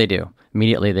 So what do?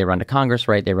 Immediately they run to Congress,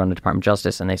 right? They run to the Department of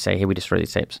Justice and they say, hey, we destroy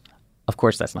these tapes. Of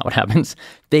course, that's not what happens.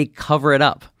 They cover it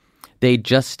up. They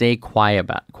just stay quiet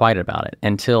about it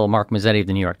until Mark Mazzetti of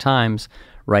the New York Times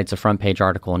writes a front-page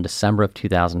article in December of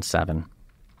 2007,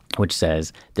 which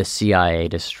says the CIA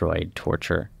destroyed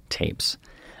torture tapes.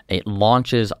 It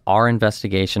launches our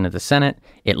investigation at the Senate.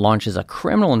 It launches a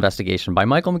criminal investigation by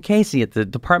Michael McCasey at the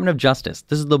Department of Justice.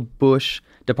 This is the Bush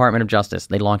Department of Justice.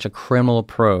 They launch a criminal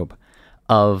probe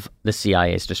of the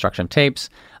CIA's destruction of tapes.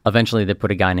 Eventually, they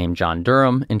put a guy named John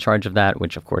Durham in charge of that,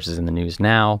 which, of course, is in the news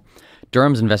now.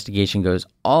 Durham's investigation goes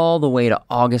all the way to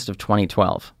August of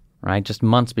 2012, right? Just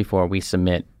months before we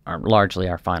submit largely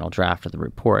our final draft of the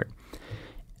report.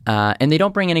 And they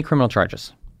don't bring any criminal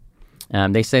charges.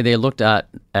 They say they looked at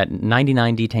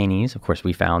 99 detainees. Of course,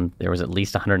 we found there was at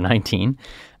least 119.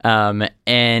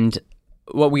 And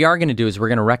what we are going to do is we're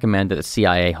going to recommend that the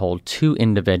CIA hold 2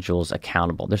 individuals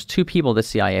accountable. There's 2 people the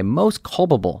CIA most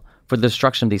culpable for the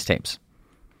destruction of these tapes.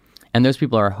 And those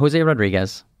people are Jose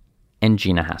Rodriguez and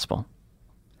Gina Haspel.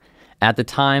 At the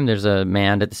time, there's a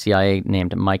man at the CIA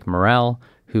named Mike Morell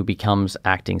who becomes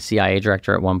acting CIA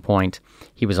director at one point.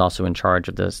 He was also in charge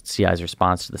of the CIA's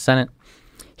response to the Senate.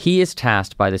 He is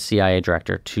tasked by the CIA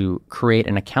director to create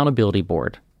an accountability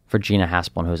board for Gina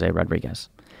Haspel and Jose Rodriguez.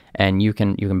 And you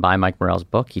can buy Mike Morell's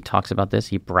book. He talks about this.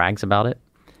 He brags about it.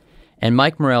 And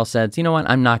Mike Morell says, you know what?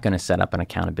 I'm not going to set up an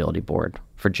accountability board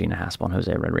for Gina Haspel and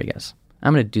Jose Rodriguez.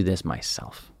 I'm going to do this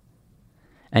myself.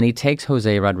 And he takes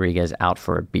Jose Rodriguez out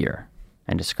for a beer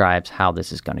and describes how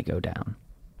this is going to go down.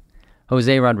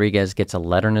 Jose Rodriguez gets a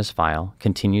letter in his file,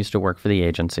 continues to work for the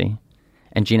agency,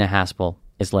 and Gina Haspel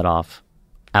is let off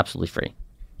absolutely free.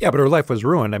 Yeah, but her life was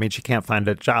ruined. I mean, she can't find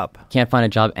a job. Can't find a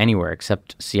job anywhere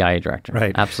except CIA director.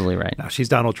 Right. Absolutely right. Now she's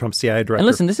Donald Trump's CIA director. And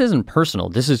listen, this isn't personal.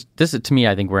 This is to me,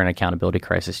 I think we're in an accountability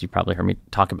crisis. You probably heard me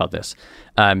talk about this.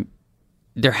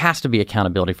 There has to be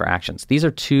accountability for actions. These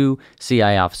are two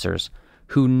CIA officers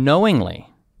who knowingly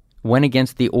went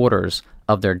against the orders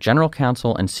of their general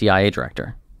counsel and CIA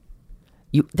director.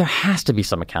 There has to be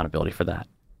some accountability for that.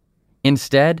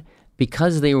 Instead,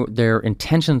 because their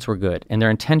intentions were good and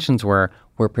their intentions were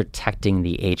protecting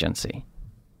the agency,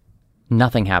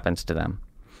 nothing happens to them.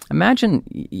 Imagine,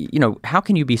 how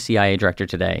can you be CIA director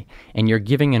today and you're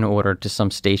giving an order to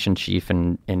some station chief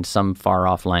in some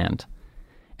far-off land,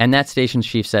 and that station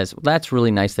chief says, well, that's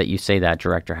really nice that you say that,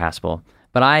 Director Haspel,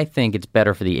 but I think it's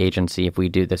better for the agency if we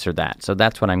do this or that, so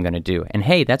that's what I'm going to do. And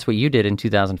hey, that's what you did in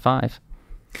 2005.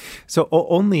 So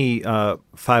only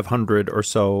 500 or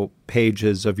so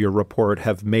pages of your report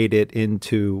have made it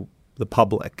into the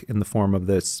public in the form of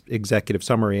this executive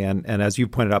summary. And as you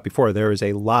pointed out before, there is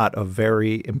a lot of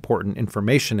very important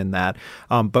information in that.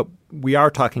 But we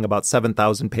are talking about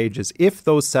 7,000 pages. If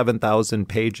those 7,000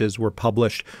 pages were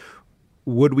published,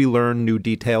 would we learn new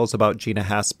details about Gina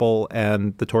Haspel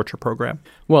and the torture program?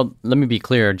 Well, let me be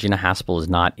clear. Gina Haspel is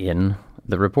not in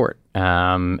the report.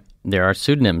 There are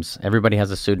pseudonyms. Everybody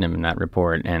has a pseudonym in that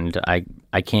report, and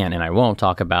I can't and I won't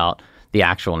talk about the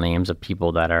actual names of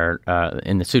people that are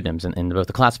in the pseudonyms in both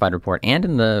the classified report and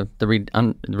in the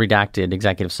redacted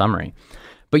executive summary.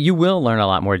 But you will learn a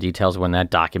lot more details when that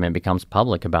document becomes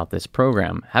public about this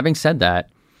program. Having said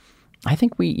that, I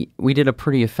think we did a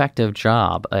pretty effective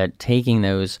job at taking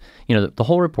those. The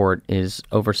whole report is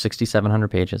over 6,700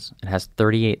 pages. It has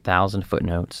 38,000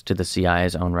 footnotes to the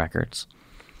CIA's own records.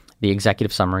 The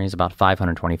executive summary is about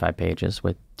 525 pages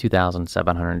with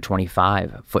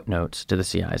 2,725 footnotes to the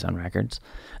CIA's own records.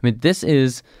 I mean, this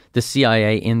is the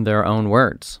CIA in their own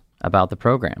words about the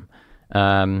program.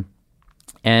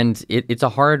 And it's a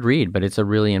hard read, but it's a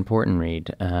really important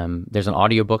read. There's an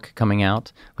audiobook coming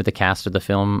out with the cast of the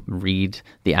film read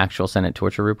the actual Senate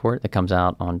torture report that comes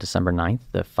out on December 9th,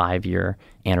 the 5-year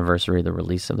anniversary of the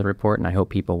release of the report. And I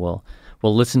hope people will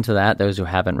listen to that, those who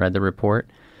haven't read the report.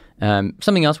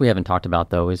 Something else we haven't talked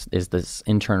about, though, is this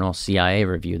internal CIA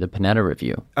review, the Panetta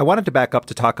Review. I wanted to back up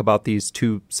to talk about these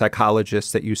two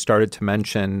psychologists that you started to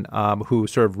mention who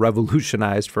sort of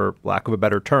revolutionized, for lack of a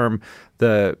better term,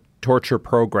 the torture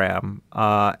program.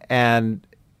 And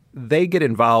they get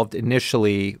involved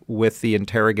initially with the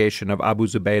interrogation of Abu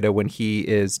Zubaydah when he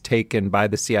is taken by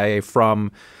the CIA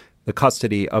from the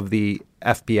custody of the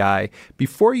FBI.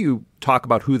 Before you talk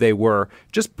about who they were,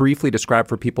 just briefly describe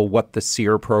for people what the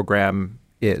SEER program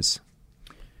is.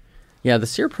 Yeah, the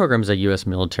SEER program is a U.S.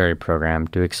 military program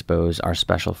to expose our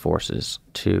special forces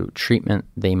to treatment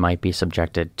they might be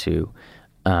subjected to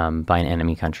by an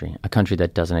enemy country, a country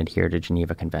that doesn't adhere to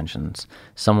Geneva Conventions,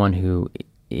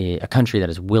 a country that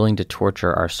is willing to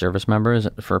torture our service members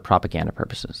for propaganda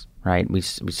purposes, right? We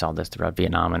saw this throughout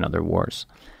Vietnam and other wars.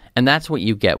 And that's what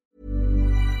you get.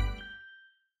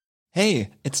 Hey,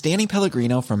 it's Danny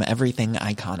Pellegrino from Everything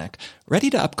Iconic. Ready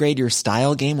to upgrade your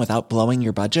style game without blowing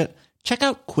your budget? Check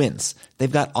out Quince. They've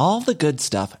got all the good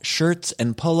stuff, shirts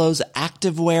and polos,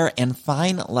 activewear, and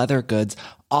fine leather goods,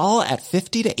 all at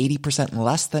 50 to 80%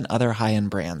 less than other high-end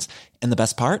brands. And the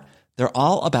best part? They're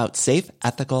all about safe,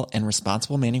 ethical, and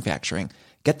responsible manufacturing.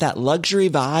 Get that luxury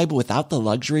vibe without the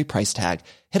luxury price tag.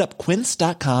 Hit up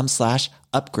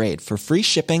quince.com/upgrade for free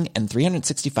shipping and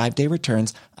 365-day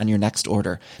returns on your next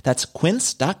order. That's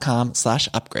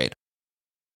quince.com/upgrade.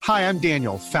 Hi, I'm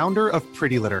Daniel, founder of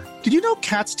Pretty Litter. Did you know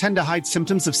cats tend to hide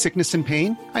symptoms of sickness and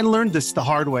pain? I learned this the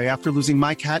hard way after losing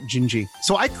my cat, Gingy.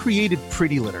 So I created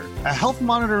Pretty Litter, a health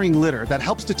monitoring litter that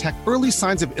helps detect early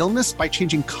signs of illness by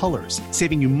changing colors,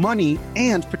 saving you money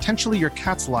and potentially your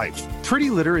cat's life.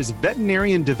 Pretty Litter is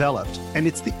veterinarian developed, and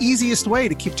it's the easiest way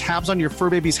to keep tabs on your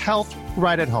fur baby's health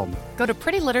right at home. Go to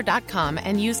prettylitter.com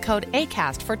and use code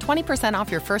ACAST for 20% off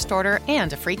your first order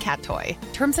and a free cat toy.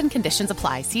 Terms and conditions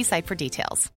apply. See site for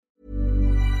details.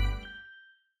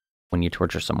 when you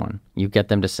torture someone. You get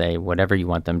them to say whatever you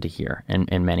want them to hear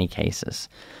in many cases.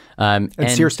 And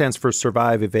SEER stands for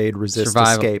survive, evade, resist,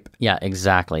 escape. Yeah,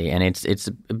 exactly. And it's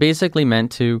basically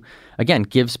meant to, again,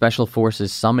 give special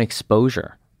forces some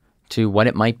exposure to what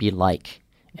it might be like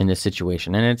in this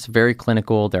situation. And it's very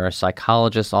clinical. There are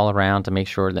psychologists all around to make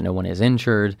sure that no one is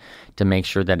injured, to make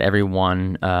sure that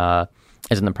everyone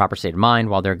is in the proper state of mind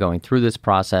while they're going through this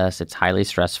process. It's highly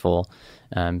stressful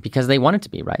because they want it to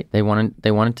be, right? They want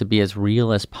it to be as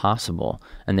real as possible,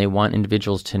 and they want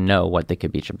individuals to know what they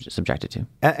could be subjected to.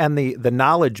 And the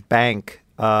knowledge bank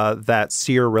that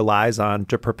SEER relies on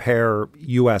to prepare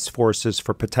U.S. forces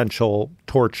for potential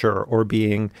torture or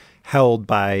being held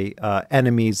by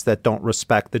enemies that don't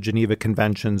respect the Geneva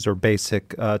Conventions or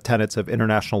basic tenets of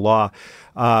international law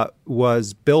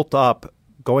was built up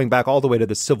going back all the way to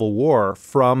the Civil War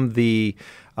from the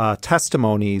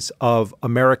testimonies of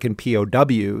American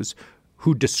POWs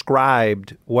who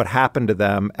described what happened to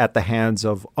them at the hands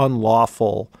of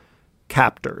unlawful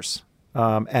captors.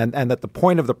 And that the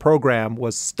point of the program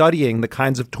was studying the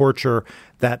kinds of torture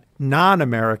that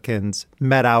non-Americans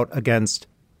met out against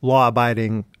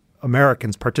law-abiding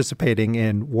Americans participating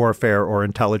in warfare or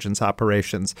intelligence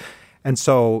operations. And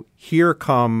so here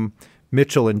come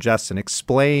Mitchell and Jessen.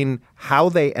 Explain how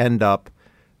they end up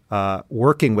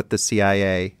working with the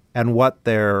CIA and what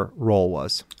their role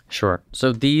was. Sure.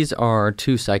 So these are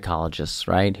two psychologists,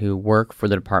 right, who work for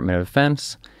the Department of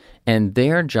Defense, and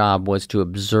their job was to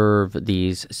observe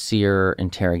these SEER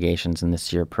interrogations in the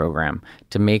SEER program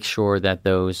to make sure that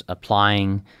those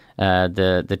applying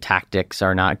the tactics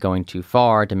are not going too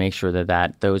far, to make sure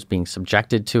that those being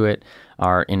subjected to it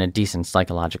are in a decent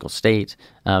psychological state.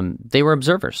 They were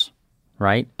observers,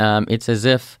 right? It's as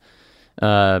if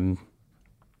a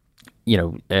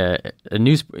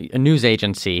news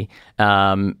agency,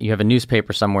 you have a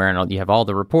newspaper somewhere and you have all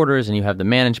the reporters and you have the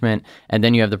management, and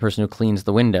then you have the person who cleans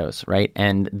the windows, right?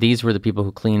 And these were the people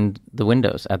who cleaned the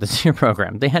windows at the SEER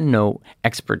program. They had no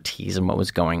expertise in what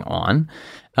was going on.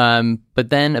 But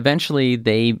then eventually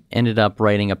they ended up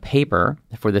writing a paper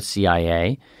for the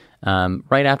CIA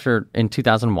right after, in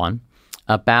 2001,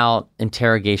 about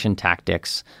interrogation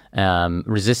tactics,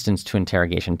 resistance to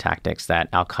interrogation tactics that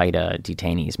al-Qaeda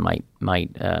detainees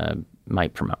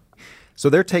might promote. So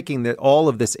they're taking all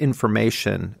of this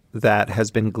information that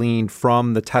has been gleaned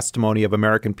from the testimony of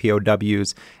American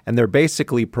POWs, and they're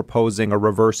basically proposing a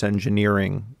reverse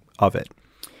engineering of it.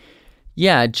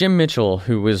 Yeah, Jim Mitchell,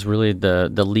 who was really the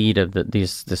lead of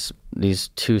these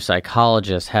two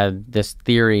psychologists, had this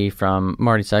theory from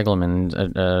Marty Seligman,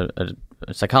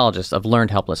 a psychologist, of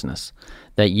learned helplessness,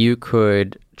 that you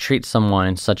could treat someone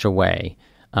in such a way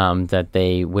that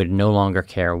they would no longer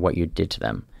care what you did to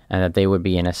them, and that they would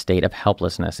be in a state of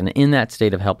helplessness. And in that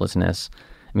state of helplessness,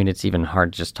 I mean, it's even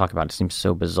hard to just talk about. It seems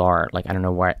so bizarre. Like, I don't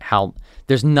know how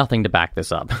there's nothing to back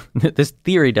this up. This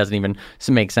theory doesn't even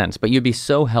make sense, but you'd be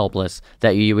so helpless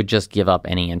that you would just give up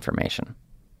any information.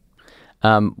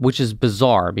 Which is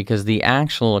bizarre because the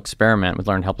actual experiment with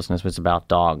learned helplessness was about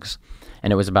dogs,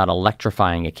 and it was about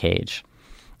electrifying a cage.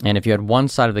 And if you had one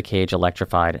side of the cage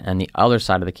electrified and the other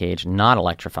side of the cage not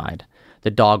electrified,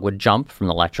 the dog would jump from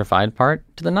the electrified part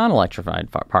to the non-electrified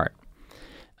part.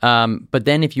 But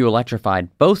then if you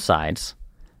electrified both sides,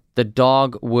 the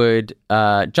dog would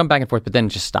jump back and forth, but then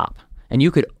just stop. And you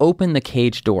could open the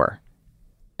cage door,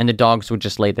 and the dogs would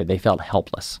just lay there. They felt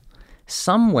helpless.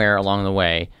 Somewhere along the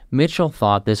way, Mitchell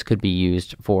thought this could be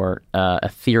used for a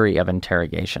theory of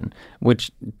interrogation, which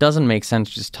doesn't make sense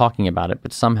just talking about it,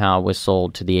 but somehow was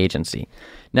sold to the agency.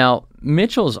 Now,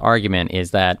 Mitchell's argument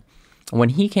is that when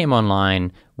he came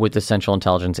online with the Central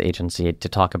Intelligence Agency to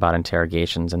talk about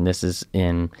interrogations, and this is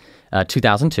in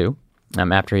 2002,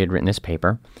 after he had written this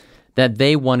paper, that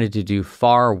they wanted to do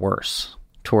far worse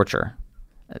torture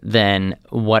than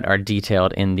what are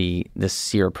detailed in the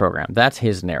SEER program. That's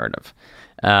his narrative.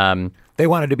 They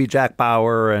wanted to be Jack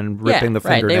Bauer and ripping the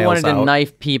fingernails out. They wanted to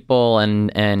knife people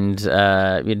and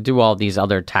do all these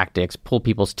other tactics, pull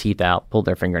people's teeth out, pull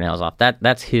their fingernails off.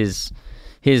 That's his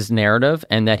narrative,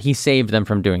 and that he saved them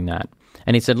from doing that.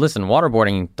 And he said, listen,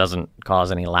 waterboarding doesn't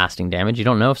cause any lasting damage. You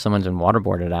don't know if someone's been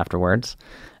waterboarded afterwards.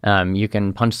 You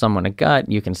can punch someone in the gut.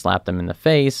 You can slap them in the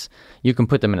face. You can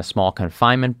put them in a small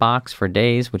confinement box for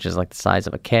days, which is like the size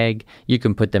of a keg. You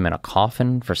can put them in a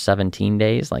coffin for 17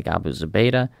 days, like Abu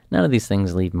Zubaydah. None of these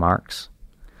things leave marks.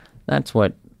 That's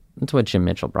what Jim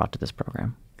Mitchell brought to this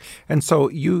program. And so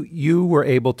you were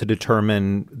able to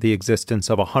determine the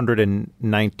existence of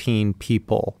 119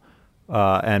 people,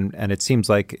 and it seems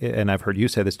like, and I've heard you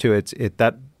say this too,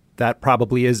 that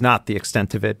probably is not the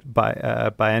extent of it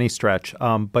by any stretch.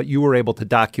 But you were able to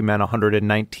document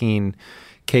 119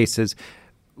 cases.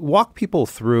 Walk people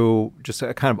through just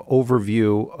a kind of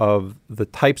overview of the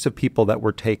types of people that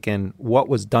were taken, what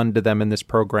was done to them in this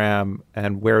program,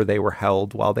 and where they were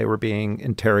held while they were being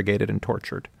interrogated and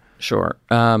tortured. Sure.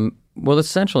 Well, the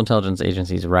Central Intelligence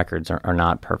Agency's records are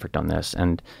not perfect on this,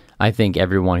 and I think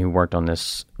everyone who worked on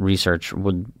this research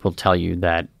will tell you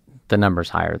that the number's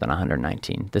higher than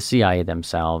 119. The CIA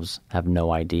themselves have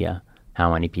no idea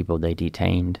how many people they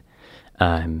detained.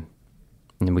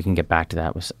 And we can get back to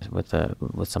that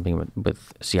with something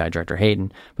with CIA Director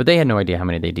Hayden. But they had no idea how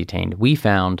many they detained. We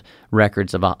found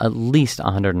records of at least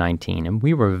 119, and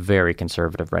we were very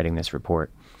conservative writing this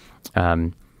report.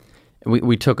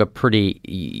 We took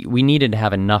we needed to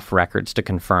have enough records to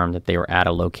confirm that they were at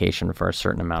a location for a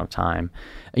certain amount of time.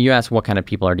 You asked what kind of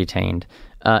people are detained.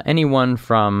 Anyone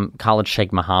from Khalid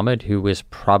Sheikh Mohammed, who was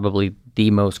probably the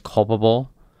most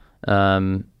culpable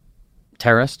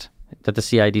terrorist that the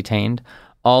CIA detained,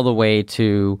 all the way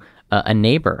to a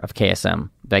neighbor of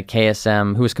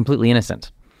KSM, who was completely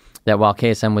innocent, that while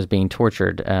KSM was being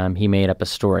tortured, he made up a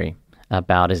story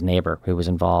about his neighbor who was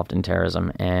involved in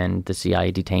terrorism, and the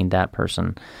CIA detained that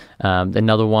person.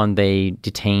 Another one, they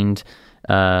detained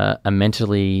a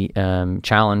mentally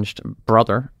challenged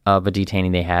brother of a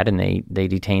detainee they had, and they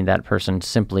detained that person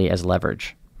simply as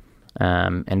leverage.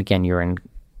 And again, you're in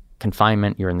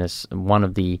confinement. You're in this one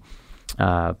of the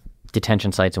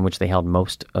detention sites in which they held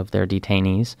most of their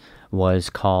detainees was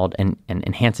called an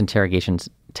enhanced interrogation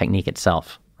technique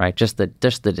itself, right? Just the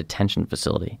detention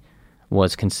facility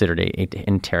was considered a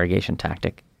interrogation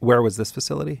tactic. Where was this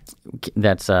facility?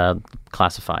 That's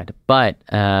classified. But,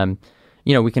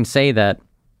 we can say that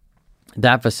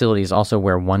facility is also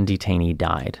where one detainee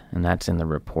died, and that's in the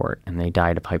report, and they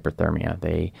died of hypothermia.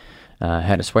 They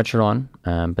had a sweatshirt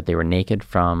on, but they were naked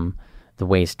from the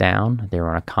waist down. They were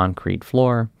on a concrete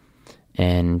floor,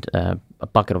 and a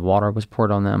bucket of water was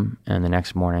poured on them, and the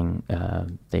next morning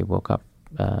they woke up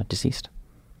deceased.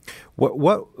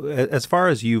 What, as far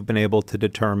as you've been able to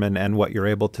determine and what you're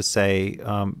able to say,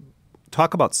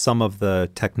 talk about some of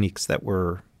the techniques that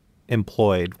were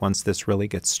employed once this really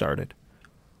gets started.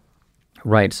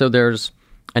 Right. So there's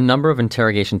a number of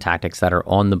interrogation tactics that are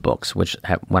on the books, which,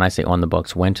 when I say on the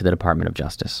books, went to the Department of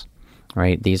Justice.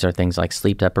 Right. These are things like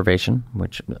sleep deprivation,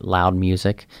 which loud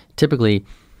music, typically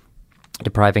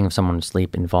depriving of someone of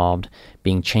sleep involved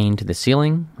being chained to the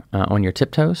ceiling on your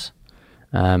tiptoes.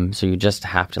 So you just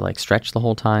have to stretch the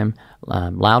whole time,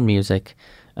 loud music,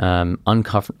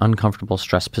 uncomfortable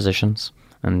stress positions,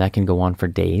 and that can go on for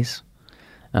days.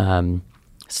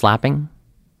 Slapping,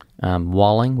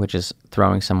 walling, which is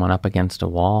throwing someone up against a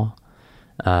wall,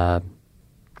 and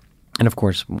of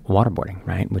course waterboarding,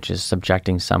 right, which is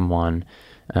subjecting someone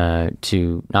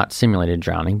to not simulated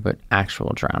drowning, but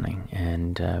actual drowning.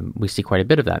 And we see quite a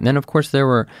bit of that. And then, of course, there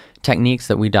were techniques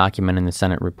that we document in the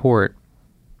Senate report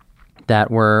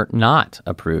that were not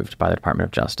approved by the Department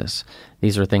of Justice.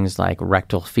 These are things like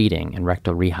rectal feeding and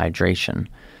rectal rehydration,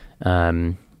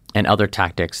 and other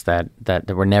tactics that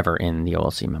were never in the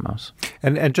OLC memos.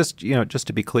 And just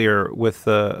to be clear, with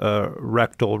the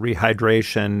rectal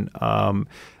rehydration,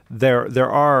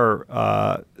 there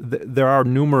are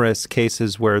numerous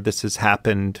cases where this has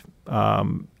happened,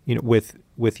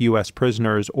 with U.S.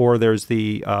 prisoners, or there's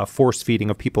the force feeding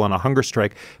of people on a hunger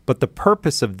strike. But the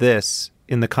purpose of this,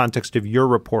 in the context of your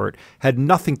report, had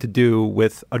nothing to do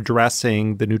with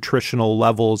addressing the nutritional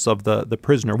levels of the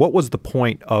prisoner. What was the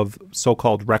point of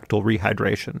so-called rectal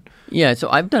rehydration? Yeah, so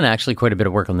I've done actually quite a bit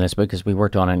of work on this because we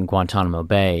worked on it in Guantanamo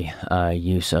Bay,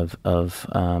 use of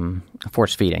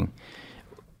force feeding.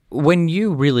 When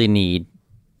you're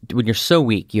so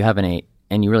weak, you haven't ate,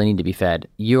 and you really need to be fed,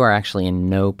 you are actually in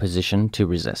no position to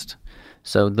resist.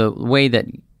 So the way that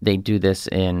they do this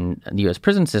in the U.S.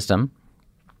 prison system,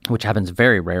 which happens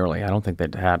very rarely. I don't think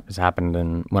that has happened.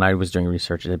 And when I was doing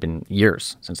research, it had been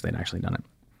years since they'd actually done it.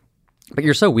 But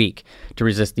you're so weak to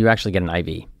resist, you actually get an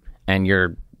IV, and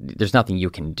there's nothing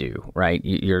you can do, right?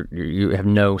 You have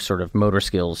no sort of motor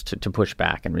skills to push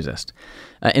back and resist.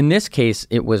 In this case,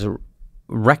 it was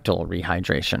rectal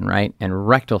rehydration, right, and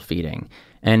rectal feeding.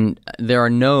 And there are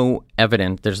no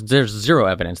evidence. There's zero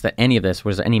evidence that any of this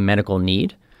was any medical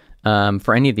need.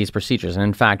 For any of these procedures. And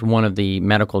in fact, one of the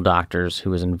medical doctors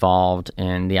who was involved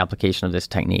in the application of this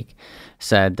technique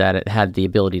said that it had the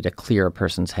ability to clear a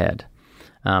person's head.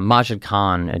 Majid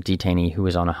Khan, a detainee who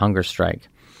was on a hunger strike,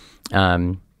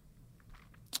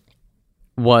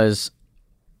 was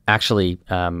actually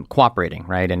cooperating,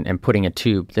 right, and putting a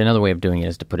tube. Another way of doing it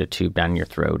is to put a tube down your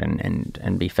throat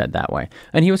and be fed that way.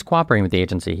 And he was cooperating with the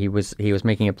agency. He was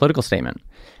making a political statement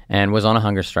and was on a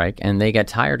hunger strike, and they got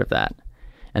tired of that.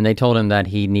 And they told him that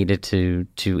he needed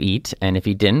to eat, and if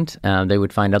he didn't, they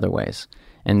would find other ways.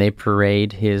 And they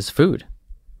parade his food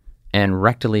and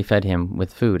rectally fed him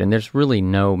with food. And there's really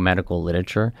no medical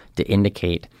literature to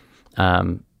indicate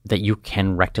that you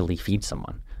can rectally feed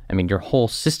someone. I mean, your whole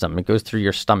system, it goes through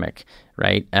your stomach,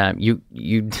 right?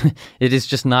 It is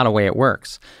just not a way it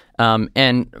works.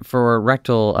 And for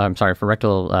rectal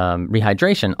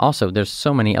rehydration, also, there's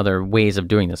so many other ways of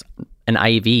doing this. An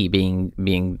IV being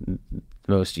the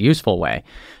most useful way.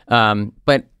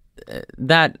 But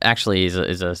that actually is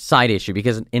a side issue,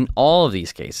 because in all of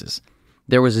these cases,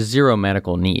 there was zero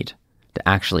medical need to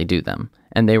actually do them.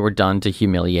 And they were done to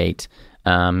humiliate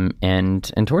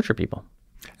and torture people.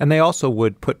 And they also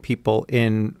would put people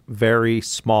in very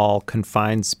small,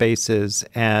 confined spaces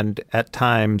and at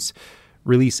times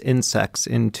release insects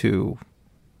into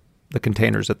the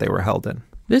containers that they were held in.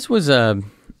 This was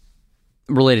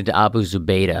related to Abu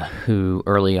Zubaydah, who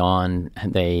early on,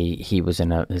 he was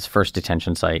in his first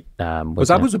detention site.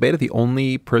 Was Abu Zubaydah the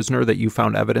only prisoner that you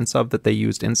found evidence of that they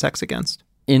used insects against?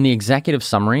 In the executive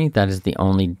summary, that is the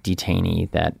only detainee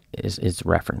that is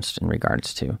referenced in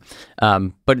regards to.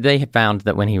 But they had found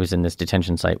that when he was in this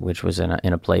detention site, which was in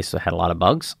a place that had a lot of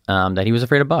bugs, that he was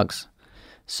afraid of bugs.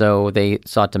 So they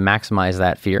sought to maximize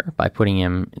that fear by putting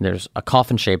him, there's a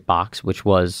coffin-shaped box, which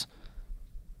was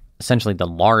essentially the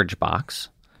large box.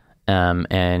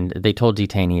 And they told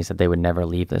detainees that they would never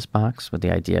leave this box with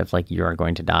the idea of, like, you are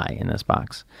going to die in this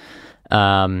box.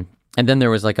 And then there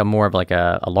was like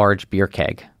a large beer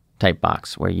keg type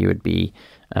box where you would be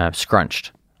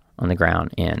scrunched on the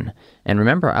ground in. And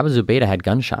remember, Abu Zubaydah had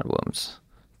gunshot wounds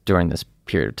during this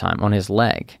period of time on his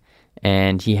leg.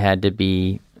 And he had to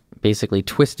be basically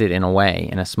twisted in a way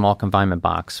in a small confinement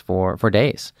box for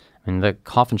days. In the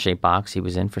coffin-shaped box, he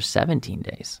was in for 17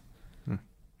 days.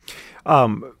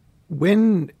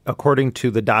 When, according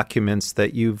to the documents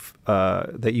that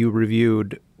you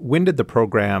reviewed, when did the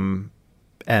program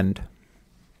end?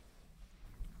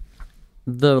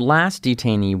 The last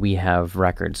detainee we have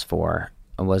records for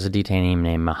was a detainee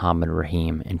named Mohammed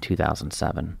Rahim in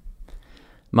 2007.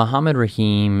 Mohammed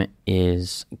Rahim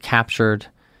is captured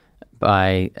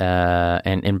by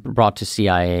and brought to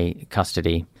CIA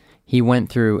custody. He went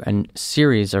through a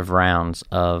series of rounds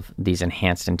of these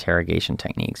enhanced interrogation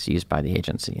techniques used by the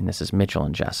agency, and this is Mitchell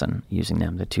and Jessen using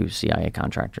them, the two CIA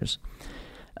contractors.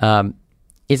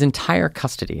 His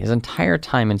entire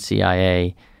time in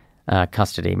CIA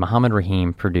custody, Mohammed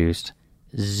Rahim produced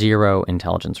 0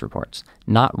 intelligence reports.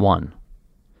 Not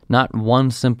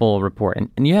one simple report.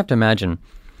 And you have to imagine,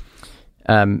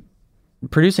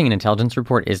 producing an intelligence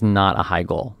report is not a high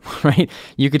goal, right?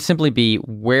 You could simply be,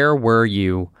 where were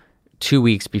you 2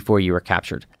 weeks before you were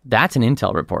captured? That's an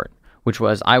intel report, which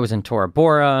was, I was in Tora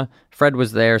Bora, Fred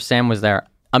was there, Sam was there.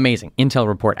 Amazing. Intel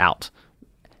report out.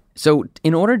 So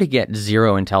in order to get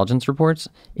 0 intelligence reports,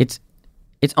 it's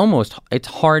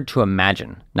hard to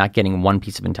imagine not getting one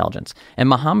piece of intelligence. And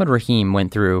Mohammed Rahim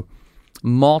went through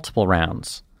multiple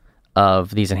rounds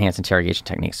of these enhanced interrogation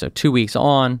techniques. So 2 weeks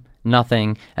on,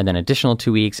 nothing, and then additional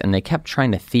 2 weeks, and they kept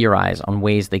trying to theorize on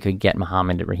ways they could get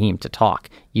Mohammed Rahim to talk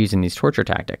using these torture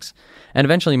tactics. And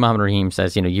eventually Mohammed Rahim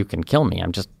says, you can kill me.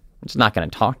 I'm just not going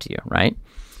to talk to you, right?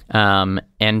 And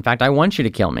in fact, I want you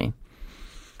to kill me.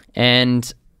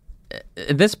 And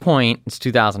at this point, it's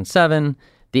 2007,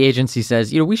 the agency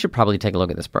says, we should probably take a look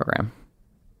at this program.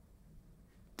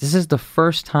 This is the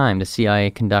first time the CIA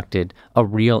conducted a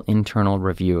real internal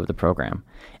review of the program.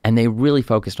 And they really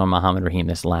focused on Mohammed Rahim,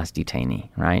 this last detainee,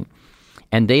 right?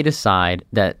 And they decide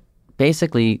that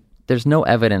basically there's no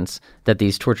evidence that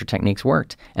these torture techniques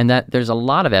worked, and that there's a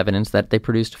lot of evidence that they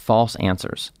produced false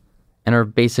answers and are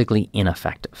basically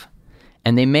ineffective.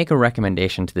 And they make a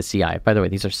recommendation to the CIA. By the way,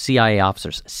 these are CIA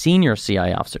officers, senior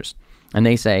CIA officers. And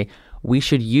they say, we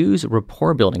should use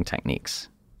rapport building techniques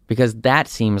because that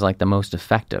seems like the most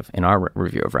effective in our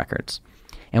review of records.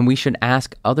 And we should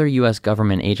ask other U.S.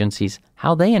 government agencies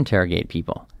how they interrogate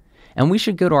people. And we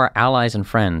should go to our allies and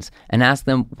friends and ask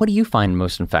them, what do you find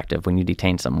most effective when you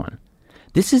detain someone?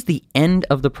 This is the end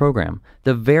of the program,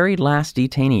 the very last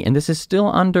detainee, and this is still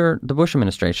under the Bush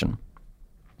administration.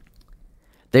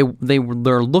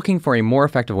 They're looking for a more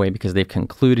effective way because they've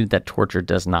concluded that torture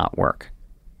does not work.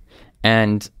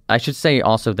 And I should say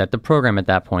also that the program at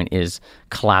that point is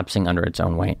collapsing under its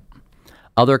own weight.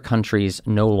 Other countries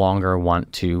no longer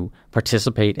want to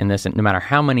participate in this, and no matter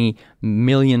how many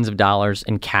millions of dollars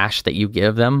in cash that you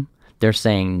give them, they're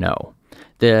saying no.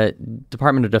 The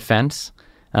Department of Defense,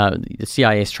 the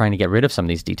CIA is trying to get rid of some of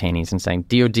these detainees and saying,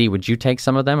 DOD, would you take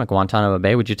some of them? At Guantanamo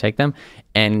Bay, would you take them?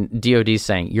 And DOD is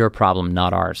saying, your problem,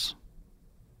 not ours.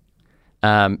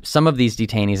 some of these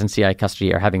detainees in CIA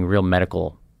custody are having real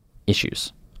medical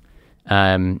issues.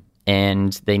 And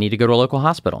they need to go to a local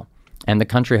hospital. And the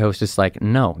country host is like,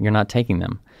 no, you're not taking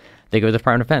them. They go to the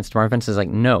Department of Defense. Department of Defense is like,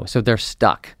 no. So they're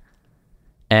stuck.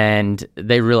 And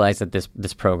they realize that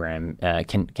this program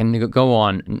can go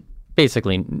on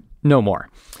basically no more.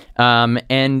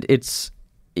 And it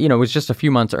was just a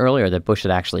few months earlier that Bush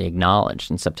had actually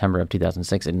acknowledged, in September of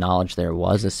 2006, acknowledged there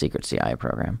was a secret CIA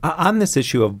program. On this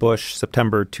issue of Bush,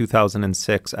 September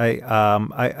 2006,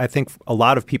 I think a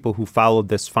lot of people who followed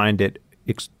this find it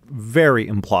very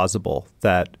implausible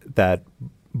that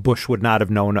Bush would not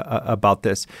have known about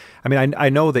this. I mean, I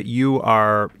know that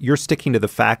you're sticking to the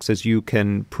facts as you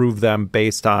can prove them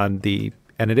based on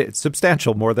and it's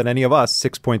substantial, more than any of us,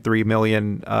 6.3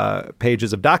 million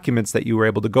pages of documents that you were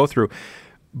able to go through.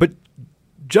 But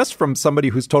just from somebody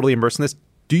who's totally immersed in this,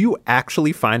 do you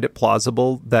actually find it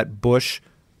plausible that Bush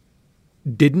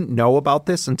didn't know about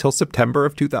this until September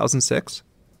of 2006?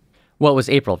 Well, it was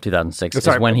April of 2006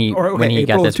 Sorry, when he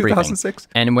got this briefing. 2006?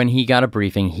 And when he got a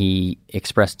briefing, he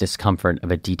expressed discomfort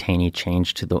of a detainee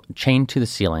chained to the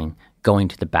ceiling going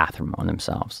to the bathroom on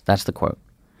themselves. That's the quote.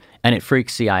 And it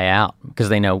freaks CIA out because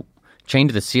they know chained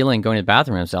to the ceiling going to the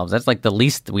bathroom themselves, that's like the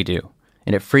least we do.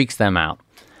 And it freaks them out.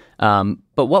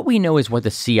 But what we know is what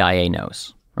the CIA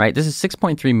knows, right? This is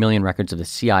 6.3 million records of the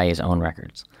CIA's own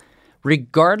records.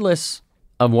 Regardless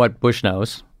of what Bush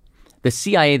knows, the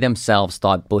CIA themselves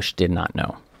thought Bush did not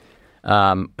know.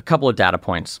 A couple of data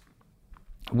points.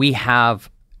 We have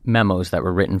memos that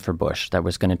were written for Bush that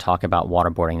was going to talk about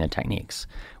waterboarding the techniques.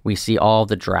 We see all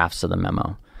the drafts of the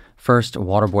memo. First,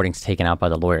 waterboarding's taken out by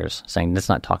the lawyers, saying, let's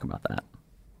not talk about that.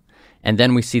 And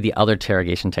then we see the other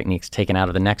interrogation techniques taken out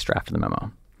of the next draft of the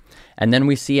memo. And then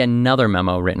we see another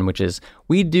memo written, which is,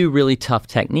 we do really tough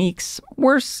techniques.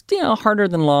 We're still harder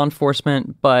than law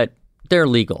enforcement, but they're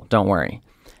legal, don't worry.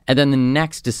 And then the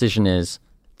next decision is,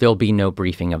 there'll be no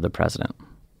briefing of the president.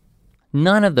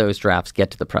 None of those drafts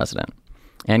get to the president.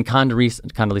 And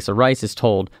Condoleezza Rice is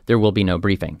told there will be no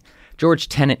briefing. George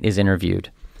Tenet is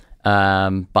interviewed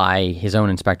by his own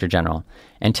inspector general.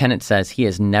 And Tenet says he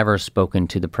has never spoken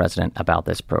to the president about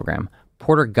this program.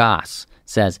 Porter Goss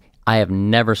says, I have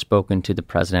never spoken to the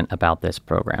president about this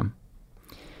program.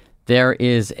 There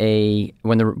is this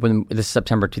is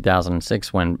September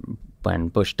 2006, when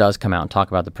Bush does come out and talk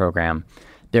about the program,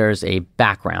 there's a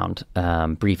background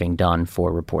briefing done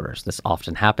for reporters. This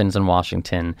often happens in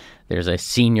Washington. There's a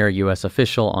senior U.S.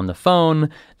 official on the phone.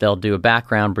 They'll do a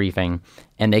background briefing,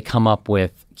 and they come up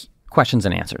with questions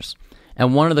and answers.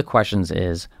 And one of the questions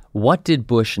is, what did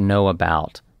Bush know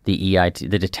about the EIT,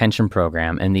 the detention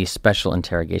program, and these special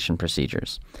interrogation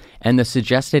procedures? And the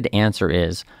suggested answer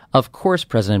is, of course,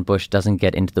 President Bush doesn't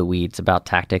get into the weeds about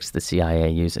tactics the CIA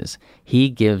uses. He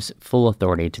gives full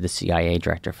authority to the CIA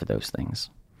director for those things.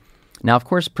 Now, of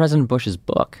course, President Bush's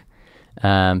book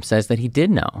says that he did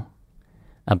know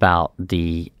about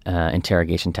the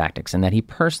interrogation tactics and that he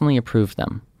personally approved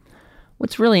them.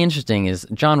 What's really interesting is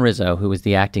John Rizzo, who was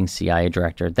the acting CIA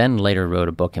director, then later wrote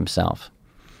a book himself.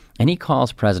 And he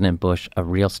calls President Bush a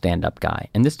real stand-up guy.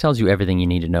 And this tells you everything you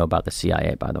need to know about the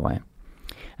CIA, by the way.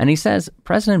 And he says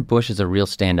President Bush is a real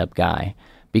stand-up guy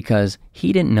because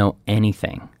he didn't know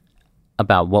anything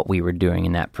about what we were doing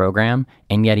in that program,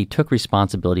 and yet he took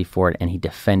responsibility for it and he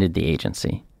defended the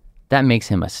agency. That makes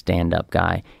him a stand-up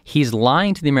guy. He's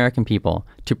lying to the American people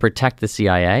to protect the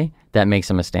CIA. That makes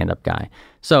him a stand-up guy.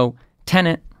 So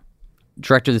Tenet,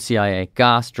 director of the CIA,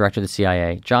 Goss, director of the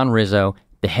CIA, John Rizzo,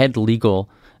 the head legal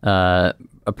a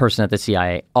person at the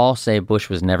CIA, all say Bush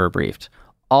was never briefed.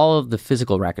 All of the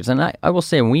physical records. And I will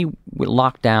say, when we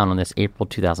locked down on this April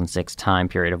 2006 time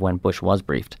period of when Bush was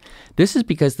briefed, this is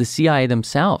because the CIA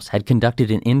themselves had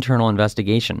conducted an internal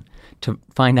investigation to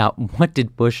find out, what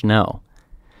did Bush know?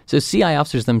 So CIA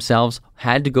officers themselves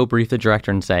had to go brief the director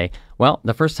and say, well,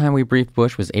 the first time we briefed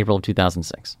Bush was April of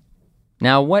 2006.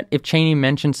 Now, what if Cheney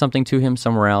mentioned something to him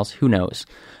somewhere else? Who knows?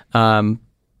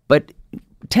 But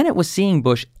Tenet was seeing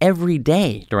Bush every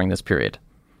day during this period.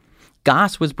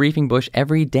 Goss was briefing Bush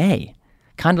every day.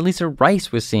 Condoleezza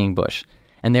Rice was seeing Bush,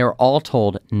 and they were all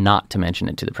told not to mention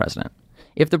it to the president.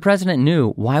 If the president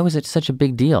knew, why was it such a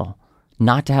big deal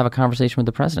not to have a conversation with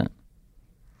the president?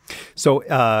 So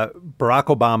Barack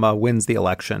Obama wins the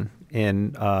election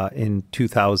in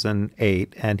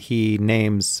 2008, and he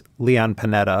names Leon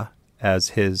Panetta as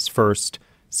his first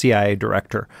CIA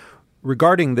director.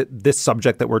 Regarding this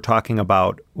subject that we're talking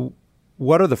about,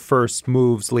 what are the first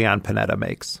moves Leon Panetta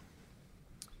makes?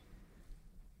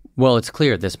 Well, it's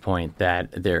clear at this point that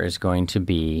there is going to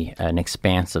be an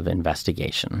expansive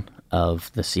investigation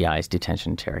of the CIA's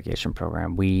detention interrogation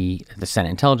program. The Senate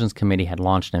Intelligence Committee, had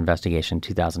launched an investigation in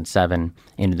 2007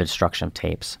 into the destruction of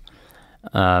tapes.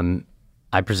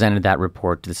 I presented that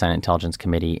report to the Senate Intelligence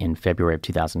Committee in February of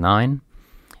 2009.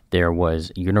 There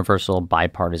was universal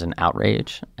bipartisan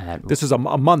outrage. This is a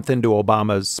month into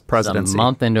Obama's presidency. A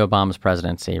month into Obama's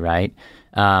presidency, right?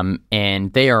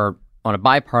 And they are, on a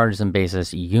bipartisan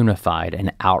basis, unified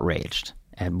and outraged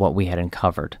at what we had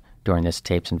uncovered during this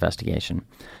tapes investigation.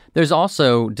 There's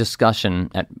also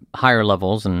discussion at higher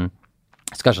levels, and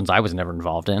discussions I was never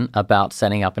involved in, about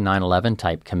setting up a 9/11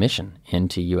 type commission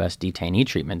into U.S. detainee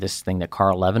treatment, this thing that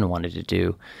Carl Levin wanted to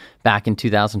do back in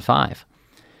 2005.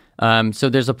 So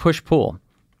there's a push-pull,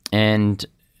 and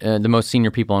the most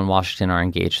senior people in Washington are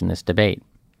engaged in this debate.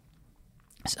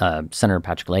 Senator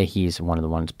Patrick Leahy is one of the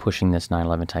ones pushing this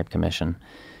 9/11 type commission,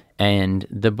 and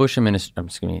the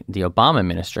Obama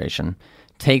administration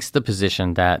takes the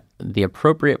position that the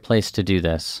appropriate place to do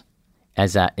this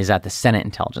is at the Senate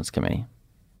Intelligence Committee.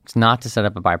 It's not to set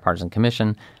up a bipartisan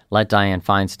commission. Let Dianne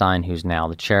Feinstein, who's now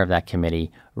the chair of that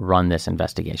committee, run this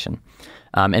investigation.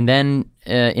 And then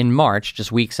in March,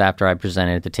 just weeks after I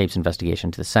presented the tapes investigation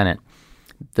to the Senate,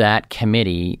 that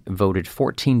committee voted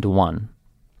 14-1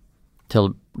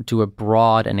 to do a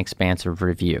broad and expansive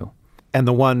review. And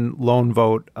the one lone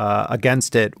vote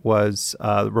against it was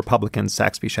Republican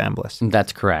Saxby Chambliss.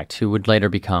 That's correct, who would later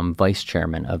become vice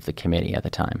chairman of the committee at the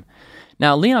time.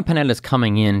 Now, Leon Panetta is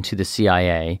coming into the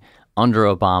CIA under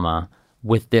Obama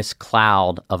with this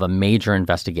cloud of a major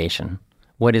investigation,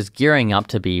 what is gearing up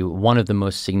to be one of the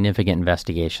most significant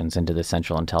investigations into the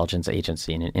Central Intelligence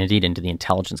Agency and indeed into the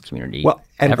intelligence community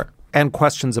ever. And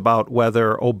questions about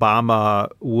whether Obama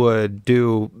would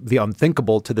do the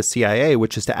unthinkable to the CIA,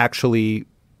 which is to actually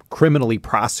criminally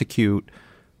prosecute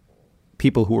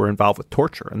people who were involved with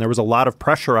torture. And there was a lot of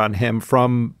pressure on him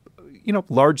from,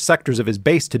 large sectors of his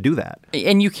base to do that.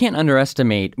 And you can't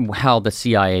underestimate how the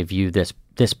CIA viewed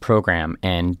this program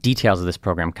and details of this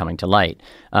program coming to light.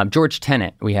 George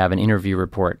Tenet, we have an interview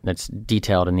report that's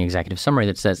detailed in the executive summary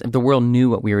that says if the world knew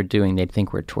what we were doing, they'd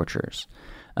think we're torturers.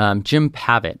 Jim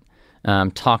Pavitt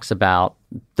talks about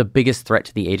the biggest threat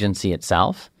to the agency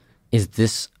itself is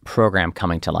this program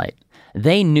coming to light.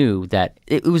 They knew that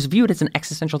it was viewed as an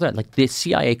existential threat, like the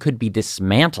CIA could be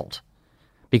dismantled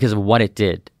because of what it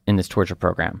did in this torture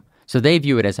program. So they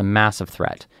view it as a massive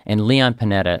threat. And Leon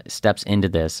Panetta steps into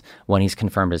this when he's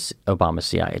confirmed as Obama's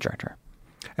CIA director.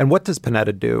 And what does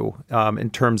Panetta do in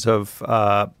terms of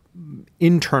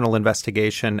internal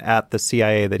investigation at the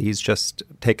CIA that he's just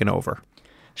taken over?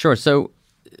 Sure. So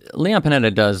Leon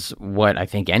Panetta does what I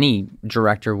think any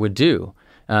director would do.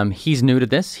 He's new to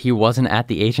this. He wasn't at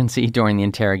the agency during the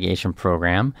interrogation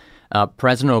program.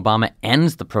 President Obama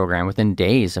ends the program within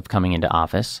days of coming into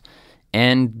office.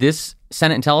 And this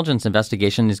Senate intelligence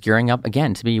investigation is gearing up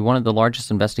again to be one of the largest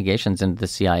investigations into the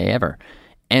CIA ever.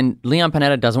 And Leon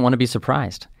Panetta doesn't want to be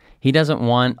surprised. He doesn't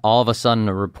want all of a sudden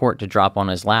a report to drop on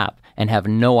his lap and have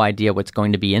no idea what's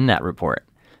going to be in that report.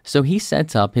 So he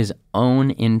sets up his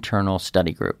own internal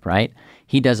study group, right?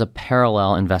 He does a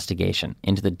parallel investigation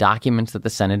into the documents that the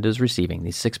Senate is receiving,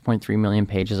 these 6.3 million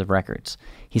pages of records.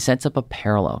 He sets up a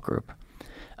parallel group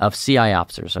of CIA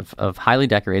officers, of highly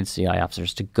decorated CIA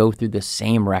officers, to go through the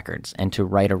same records and to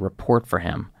write a report for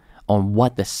him on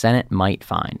what the Senate might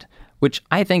find, which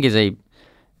I think is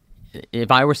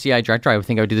if I were CIA director, I would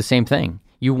think I would do the same thing.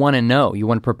 You want to know, you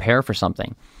want to prepare for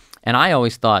something. And I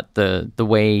always thought the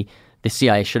way the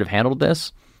CIA should have handled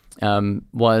this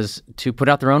was to put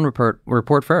out their own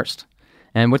report first.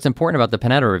 And what's important about the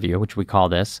Panetta Review, which we call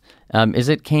this, is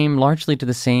it came largely to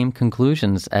the same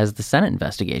conclusions as the Senate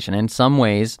investigation. In some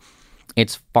ways,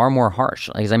 it's far more harsh.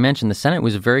 As I mentioned, the Senate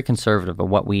was very conservative of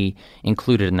what we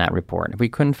included in that report. If we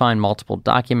couldn't find multiple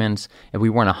documents, if we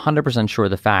weren't 100% sure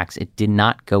of the facts, it did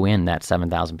not go in that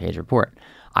 7,000-page report.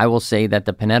 I will say that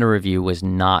the Panetta Review was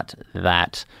not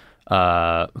that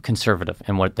conservative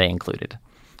in what they included.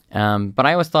 But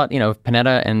I always thought, if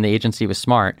Panetta and the agency was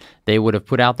smart, they would have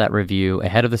put out that review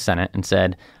ahead of the Senate and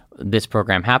said, this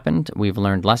program happened. We've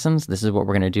learned lessons. This is what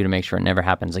we're going to do to make sure it never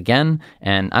happens again.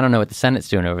 And I don't know what the Senate's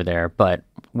doing over there, but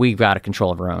we've got a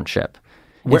control of our own ship.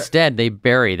 Instead, they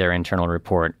bury their internal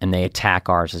report and they attack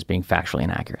ours as being factually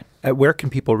inaccurate. Where can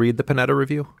people read the Panetta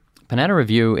Review? Panetta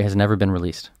Review has never been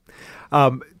released.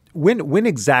 When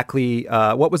exactly,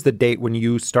 what was the date when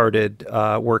you started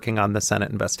working on the Senate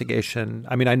investigation?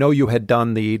 I mean, I know you had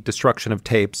done the destruction of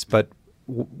tapes, but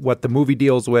what the movie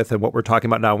deals with and what we're talking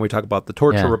about now when we talk about the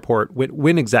torture report,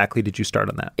 when exactly did you start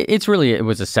on that? It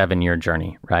was a 7-year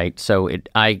journey, right? So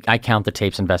I count the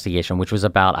tapes investigation, which was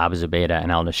about Abu Zubaydah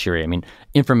and al-Nashiri. I mean,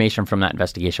 information from that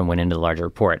investigation went into the larger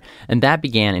report. And that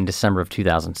began in December of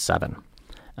 2007.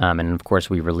 And of course,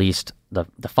 we released the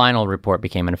final report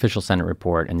became an official Senate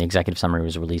report, and the executive summary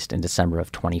was released in December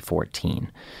of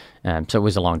 2014. So it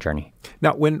was a long journey.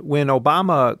 Now, when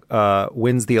Obama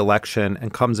wins the election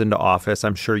and comes into office,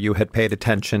 I'm sure you had paid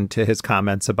attention to his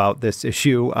comments about this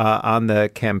issue on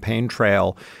the campaign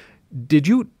trail. Did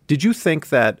you think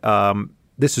that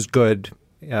this is good,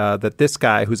 that this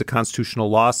guy, who's a constitutional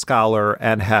law scholar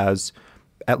and has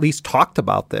at least talked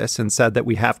about this and said that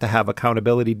we have to have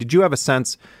accountability, did you have a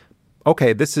sense,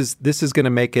 okay, this is going to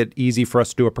make it easy for us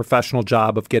to do a professional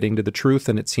job of getting to the truth,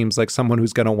 and it seems like someone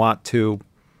who's going to want to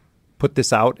put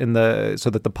this out so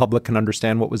that the public can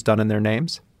understand what was done in their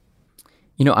names?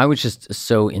 I was just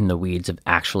so in the weeds of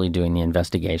actually doing the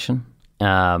investigation.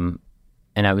 And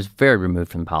I was very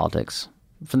removed from politics.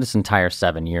 For this entire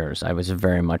 7 years, I was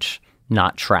very much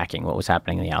not tracking what was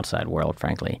happening in the outside world,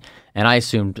 frankly. And I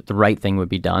assumed the right thing would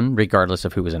be done, regardless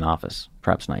of who was in office,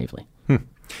 perhaps naively.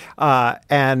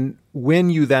 And when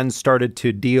you then started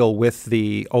to deal with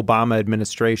the Obama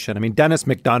administration, I mean, Dennis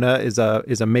McDonough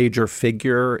is a major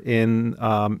figure in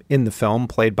the film,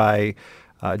 played by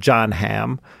Jon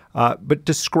Hamm. But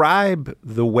describe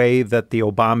the way that the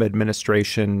Obama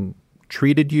administration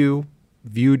treated you,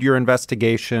 viewed your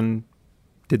investigation.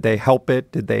 Did they help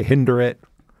it? Did they hinder it?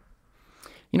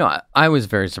 I was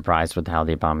very surprised with how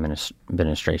the Obama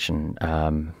administration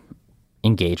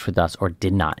engaged with us, or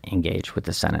did not engage with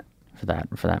the Senate, for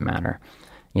that matter.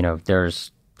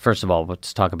 There's, first of all,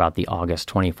 let's talk about the August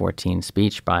 2014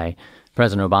 speech by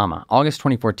President Obama. August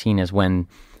 2014 is when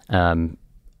a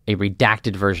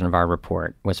redacted version of our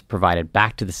report was provided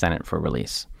back to the Senate for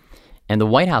release. And the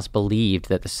White House believed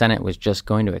that the Senate was just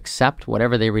going to accept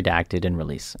whatever they redacted and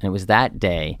release. And it was that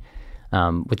day,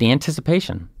 with the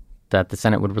anticipation that the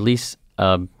Senate would release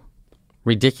a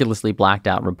ridiculously blacked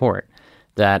out report,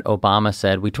 that Obama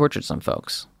said, we tortured some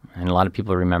folks. And a lot of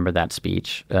people remember that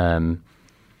speech,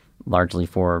 largely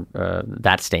for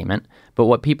that statement. But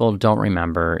what people don't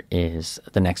remember is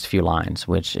the next few lines,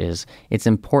 which is, it's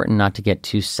important not to get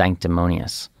too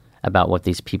sanctimonious about what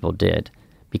these people did,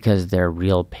 because they're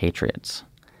real patriots.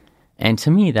 And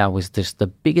to me, that was just the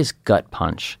biggest gut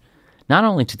punch, not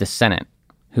only to the Senate,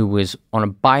 who was on a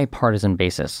bipartisan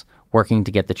basis working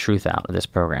to get the truth out of this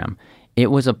program. It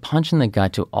was a punch in the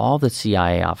gut to all the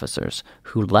CIA officers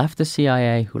who left the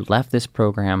CIA, who left this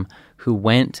program, who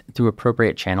went through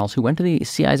appropriate channels, who went to the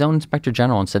CIA's own Inspector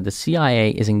General and said the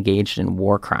CIA is engaged in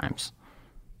war crimes.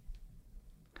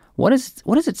 What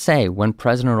does it say when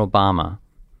President Obama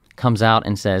comes out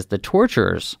and says the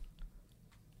torturers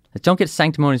don't get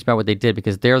sanctimonious about what they did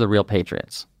because they're the real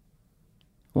patriots?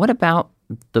 What about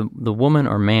the woman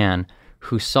or man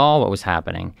who saw what was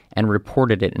happening and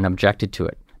reported it and objected to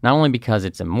it? Not only because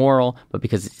it's immoral, but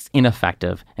because it's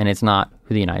ineffective and it's not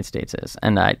who the United States is.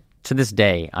 And to this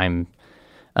day, I'm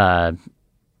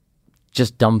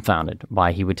just dumbfounded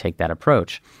why he would take that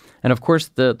approach. And of course,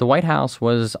 the White House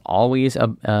was always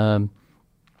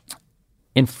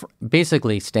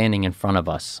basically standing in front of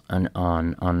us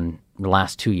on the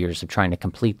last 2 years of trying to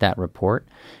complete that report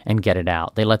and get it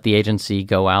out. They let the agency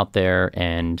go out there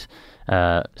and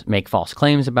make false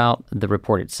claims about the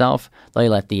report itself. They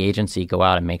let the agency go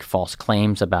out and make false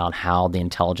claims about how the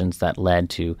intelligence that led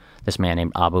to this man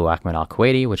named Abu Ahmed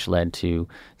al-Kuwaiti, which led to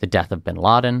the death of bin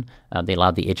Laden. They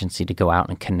allowed the agency to go out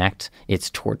and connect its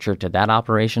torture to that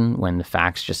operation when the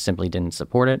facts just simply didn't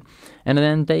support it. And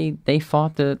then they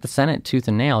fought the Senate tooth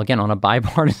and nail, again, on a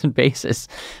bipartisan basis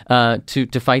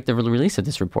to fight the release of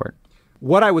this report.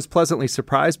 What I was pleasantly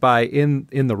surprised by in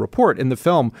the report, in the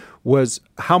film, was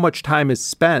how much time is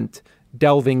spent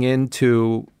delving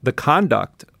into the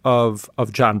conduct of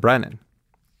John Brennan.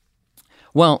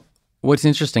 Well, what's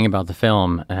interesting about the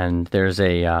film, and there's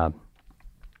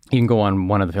you can go on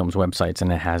one of the film's websites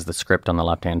and it has the script on the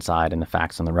left-hand side and the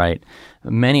facts on the right.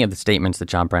 Many of the statements that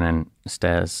John Brennan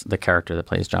says, the character that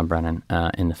plays John Brennan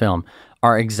in the film,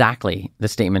 are exactly the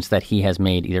statements that he has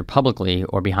made either publicly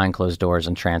or behind closed doors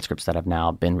in transcripts that have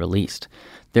now been released.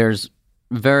 There's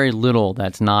very little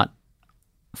that's not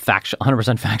 100%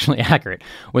 factually accurate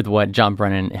with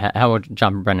how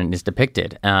John Brennan is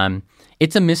depicted.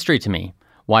 It's a mystery to me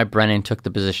why Brennan took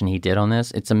the position he did on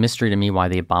this. It's a mystery to me why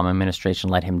the Obama administration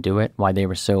let him do it, why they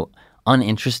were so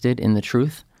uninterested in the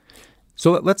truth.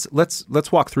 So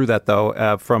let's walk through that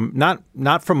though, from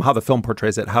not from how the film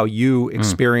portrays it, how you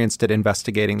experienced it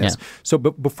investigating this. Yeah. So,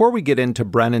 but before we get into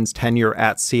Brennan's tenure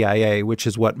at CIA, which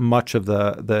is what much of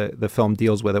the film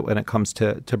deals with it when it comes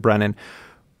to Brennan,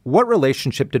 what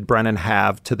relationship did Brennan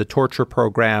have to the torture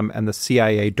program and the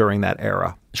CIA during that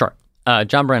era? Sure,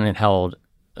 John Brennan held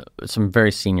some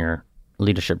very senior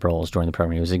leadership roles during the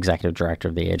program. He was executive director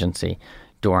of the agency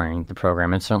during the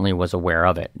program and certainly was aware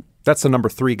of it. That's the number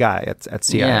 3 guy at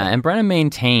CIA. Yeah, and Brennan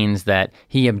maintains that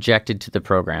he objected to the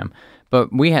program.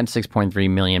 But we had 6.3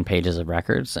 million pages of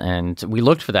records, and we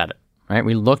looked for that, right?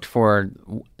 We looked for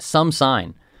some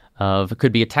sign of, it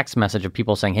could be a text message of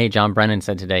people saying, hey, John Brennan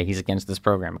said today he's against this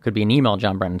program. It could be an email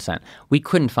John Brennan sent. We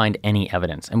couldn't find any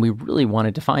evidence, and we really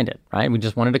wanted to find it, right? We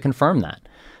just wanted to confirm that.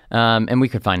 And we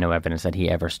could find no evidence that he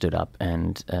ever stood up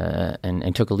and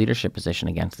took a leadership position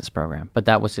against this program. But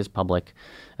that was his public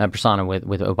persona with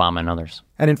Obama and others.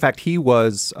 And in fact, he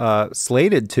was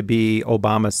slated to be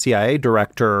Obama's CIA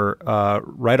director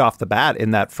right off the bat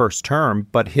in that first term.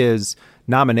 But his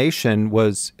nomination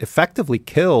was effectively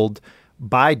killed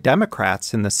by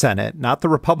Democrats in the Senate, not the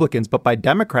Republicans, but by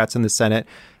Democrats in the Senate.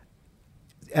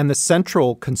 And the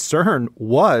central concern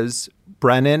was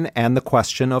Brennan and the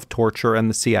question of torture and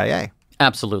the CIA.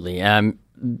 Absolutely. At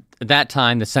that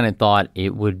time, the Senate thought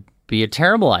it would be a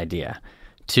terrible idea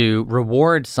to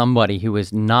reward somebody who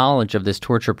has knowledge of this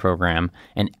torture program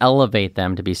and elevate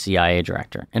them to be CIA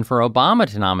director. And for Obama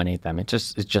to nominate them, it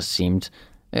just seemed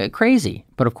crazy.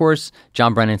 But of course,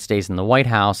 John Brennan stays in the White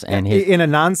House and in a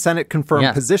non-Senate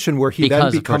confirmed position where he then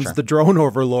becomes the drone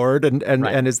overlord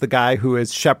and is the guy who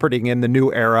is shepherding in the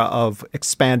new era of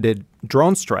expanded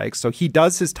drone strikes. So he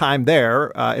does his time there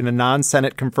in a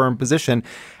non-Senate confirmed position.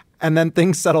 And then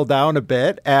things settle down a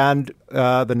bit. And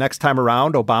the next time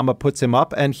around, Obama puts him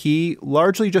up and he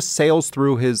largely just sails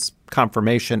through his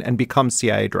confirmation and becomes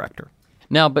CIA director.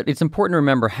 Now, but it's important to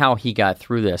remember how he got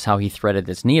through this, how he threaded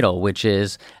this needle, which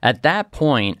is at that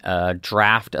point, a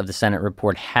draft of the Senate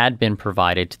report had been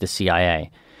provided to the CIA.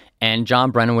 And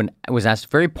John Brennan was asked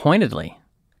very pointedly,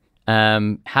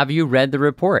 have you read the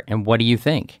report and what do you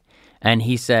think? And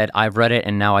he said, I've read it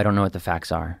and now I don't know what the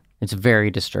facts are. It's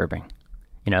very disturbing.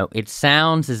 You know, it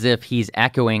sounds as if he's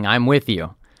echoing, I'm with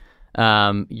you.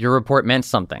 Your report meant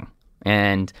something.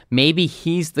 And maybe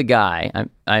he's the guy.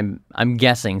 I'm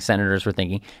guessing senators were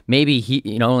thinking maybe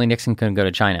only Nixon couldn't go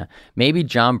to China. Maybe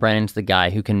John Brennan's the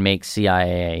guy who can make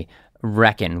CIA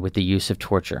reckon with the use of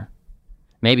torture.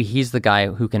 Maybe he's the guy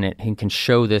who can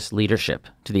show this leadership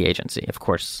to the agency. Of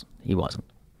course, he wasn't.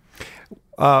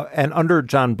 And under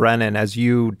John Brennan, as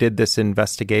you did this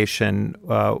investigation,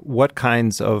 what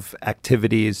kinds of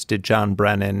activities did John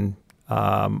Brennan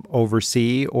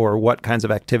oversee, or what kinds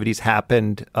of activities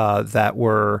happened that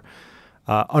were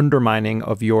undermining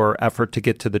of your effort to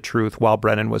get to the truth while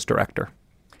Brennan was director?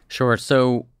 Sure.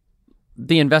 So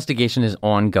the investigation is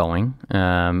ongoing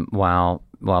while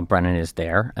Brennan is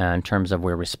there. In terms of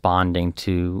we're responding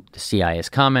to the CIA's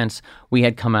comments, we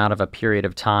had come out of a period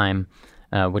of time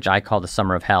which I call the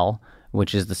Summer of Hell,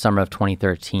 which is the summer of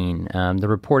 2013. The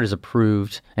report is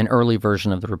approved. An early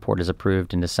version of the report is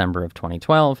approved in December of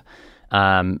 2012.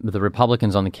 The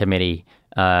Republicans on the committee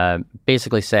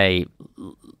basically say,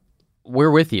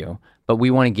 we're with you, but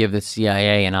we want to give the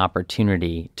CIA an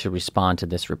opportunity to respond to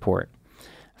this report.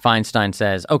 Feinstein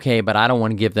says, okay, but I don't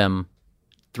want to give them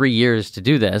 3 years to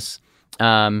do this.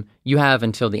 You have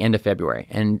until the end of February.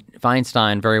 And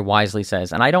Feinstein very wisely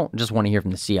says, and I don't just want to hear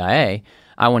from the CIA.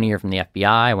 I want to hear from the FBI.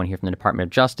 I want to hear from the Department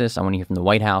of Justice. I want to hear from the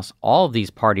White House. All of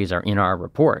these parties are in our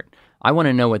report. I want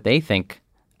to know what they think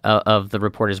of the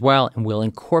report as well, and we'll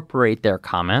incorporate their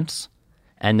comments,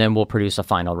 and then we'll produce a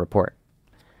final report.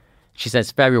 She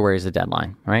says February is the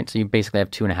deadline, right? So you basically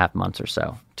have 2.5 months or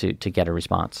so to get a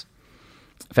response.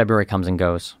 February comes and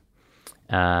goes,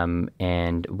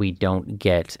 and we don't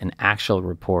get an actual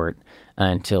report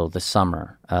until the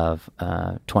summer of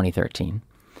 2013.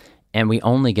 And we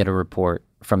only get a report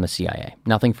from the CIA.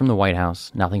 Nothing from the White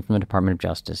House, nothing from the Department of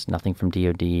Justice, nothing from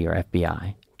DOD or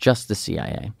FBI, just the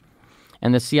CIA.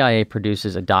 And the CIA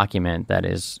produces a document that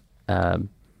is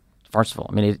farcical.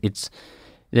 I mean, it's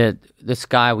the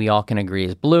sky we all can agree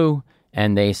is blue,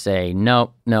 and they say,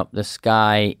 nope, the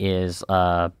sky is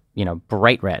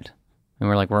bright red. And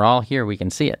we're like, we're all here, we can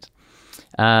see it.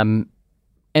 And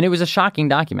it was a shocking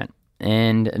document.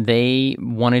 And they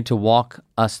wanted to walk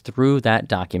us through that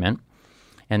document.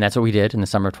 And that's what we did in the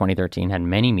summer of 2013, had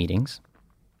many meetings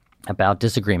about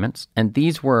disagreements. And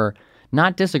these were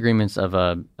not disagreements of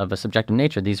a subjective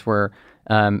nature. These were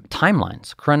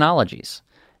timelines, chronologies.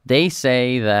 They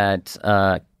say that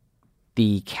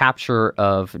the capture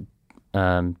of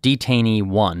Detainee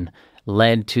 1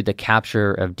 led to the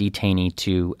capture of Detainee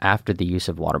 2 after the use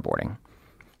of waterboarding.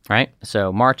 Right?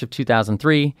 So March of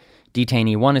 2003,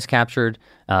 Detainee 1 is captured,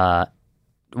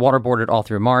 waterboarded all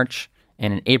through March,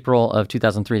 and in April of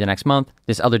 2003, the next month,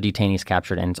 this other detainee is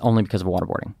captured, and it's only because of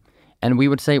waterboarding. And we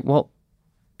would say, well,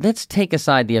 let's take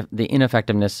aside the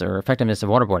ineffectiveness or effectiveness of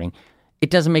waterboarding. It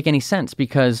doesn't make any sense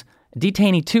because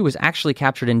Detainee 2 was actually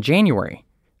captured in January,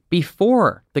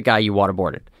 before the guy you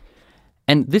waterboarded.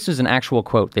 And this is an actual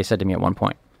quote they said to me at one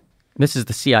point. This is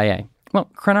the CIA. Well,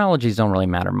 chronologies don't really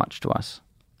matter much to us.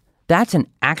 That's an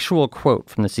actual quote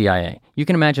from the CIA. You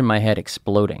can imagine my head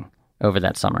exploding over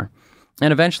that summer.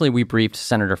 And eventually we briefed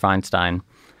Senator Feinstein.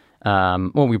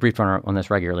 We briefed on this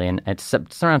regularly. And it's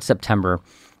around September,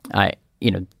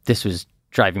 this was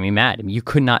driving me mad. I mean, you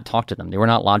could not talk to them. They were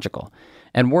not logical.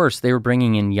 And worse, they were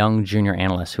bringing in young junior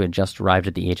analysts who had just arrived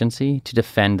at the agency to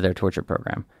defend their torture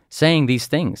program, saying these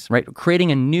things, right?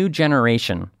 Creating a new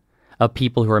generation of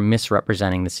people who are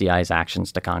misrepresenting the CIA's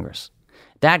actions to Congress.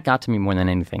 That got to me more than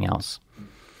anything else.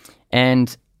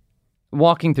 And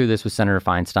walking through this with Senator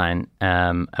Feinstein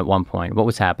at one point, what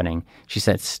was happening, she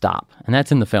said, stop. And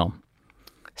that's in the film.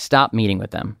 Stop meeting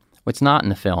with them. What's not in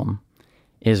the film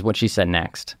is what she said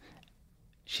next.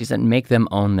 She said, make them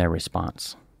own their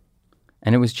response.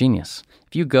 And it was genius.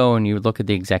 If you go and you look at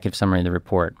the executive summary of the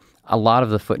report, a lot of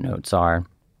the footnotes are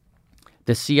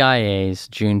the CIA's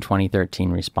June 2013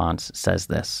 response says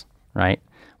this, right?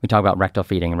 We talk about rectal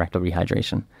feeding and rectal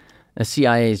rehydration. The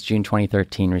CIA's June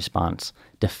 2013 response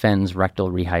defends rectal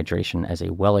rehydration as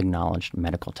a well-acknowledged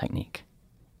medical technique.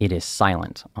 It is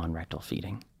silent on rectal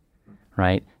feeding,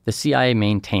 right? The CIA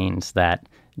maintains that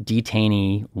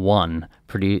Detainee 1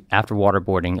 after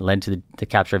waterboarding led to the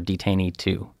capture of Detainee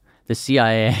 2. The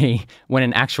CIA, when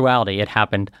in actuality it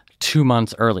happened 2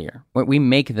 months earlier. We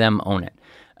make them own it.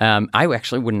 I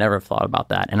actually would never have thought about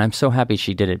that, and I'm so happy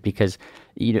she did it because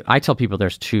I tell people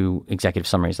there's 2 executive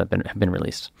summaries that have been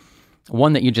released.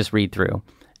 One that you just read through,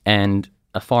 and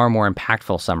a far more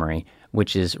impactful summary,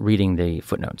 which is reading the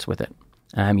footnotes with it.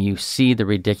 You see the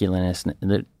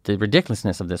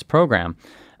ridiculousness of this program,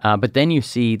 but then you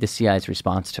see the CIA's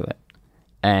response to it,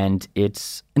 and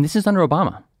this is under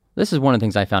Obama. This is one of the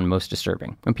things I found most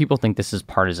disturbing. When people think this is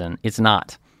partisan, it's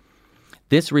not.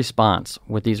 This response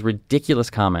with these ridiculous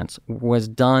comments was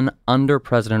done under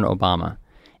President Obama,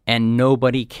 and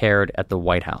nobody cared at the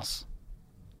White House.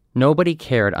 Nobody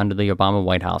cared under the Obama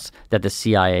White House that the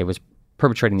CIA was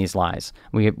perpetrating these lies.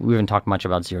 We haven't talked much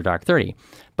about Zero Dark 30,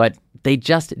 but they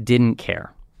just didn't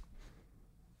care.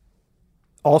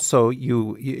 Also,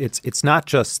 it's not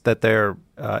just that they're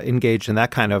engaged in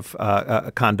that kind of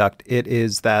conduct. It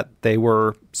is that they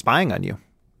were spying on you.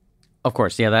 Of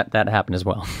course, yeah, that happened as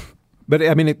well. But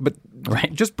I mean,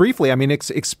 right. Just briefly, I mean,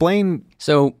 explain.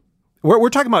 So we're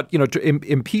talking about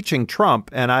impeaching Trump,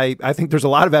 and I think there's a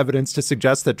lot of evidence to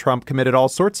suggest that Trump committed all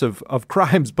sorts of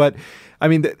crimes. But I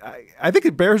mean, I think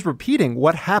it bears repeating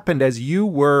what happened as you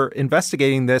were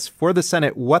investigating this for the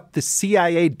Senate, what the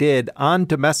CIA did on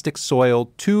domestic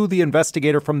soil to the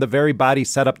investigator from the very body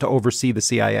set up to oversee the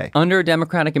CIA. Under a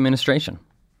Democratic administration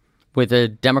with a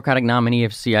Democratic nominee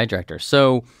of CIA director.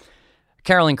 So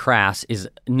Carolyn Krass is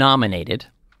nominated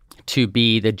to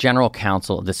be the general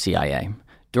counsel of the CIA.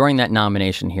 During that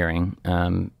nomination hearing,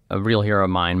 a real hero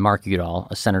of mine, Mark Udall,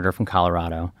 a senator from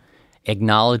Colorado,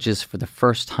 acknowledges for the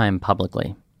first time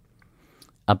publicly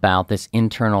about this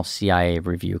internal CIA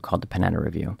review called the Panetta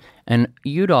Review. And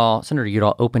Senator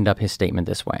Udall opened up his statement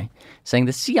this way, saying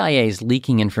the CIA is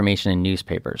leaking information in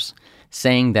newspapers,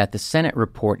 saying that the Senate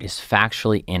report is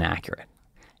factually inaccurate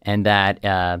and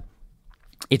that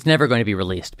it's never going to be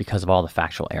released because of all the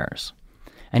factual errors.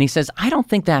 And he says, I don't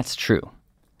think that's true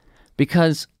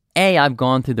because, A, I've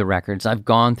gone through the records, I've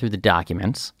gone through the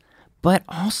documents, but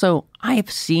also I've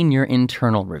seen your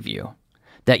internal review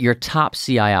that your top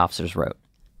CIA officers wrote.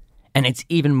 And it's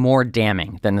even more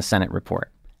damning than the Senate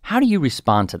report. How do you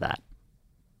respond to that?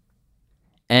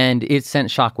 And it sent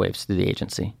shockwaves through the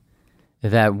agency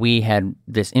that we had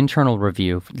this internal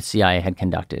review the CIA had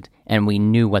conducted, and we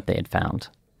knew what they had found.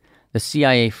 The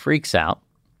CIA freaks out,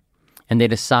 and they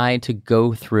decide to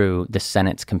go through the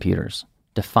Senate's computers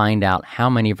to find out how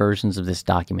many versions of this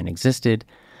document existed,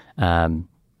 how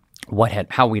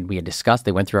we had discussed.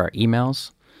 They went through our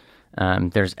emails.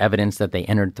 There's evidence that they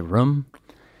entered the room.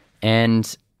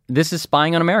 And this is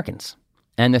spying on Americans.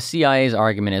 And the CIA's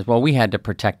argument is, well, we had to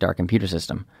protect our computer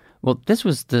system. Well, this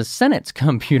was the Senate's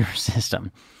computer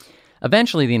system.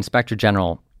 Eventually, the Inspector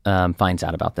General finds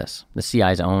out about this. The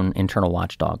CIA's own internal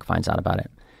watchdog finds out about it.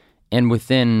 And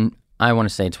within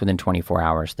 24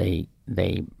 hours, they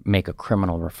they make a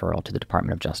criminal referral to the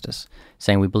Department of Justice,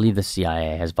 saying we believe the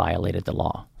CIA has violated the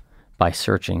law by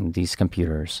searching these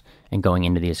computers and going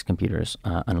into these computers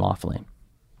unlawfully.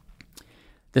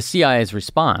 The CIA's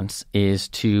response is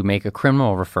to make a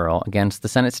criminal referral against the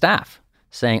Senate staff,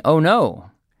 saying, oh no,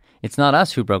 it's not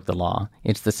us who broke the law,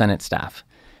 it's the Senate staff,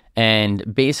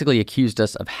 and basically accused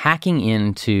us of hacking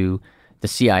into the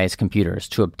CIA's computers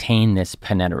to obtain this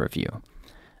Panetta review.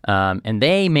 And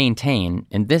they maintain,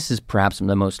 and this is perhaps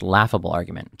the most laughable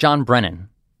argument, John Brennan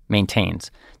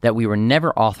maintains that we were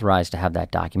never authorized to have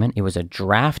that document. It was a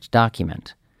draft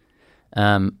document.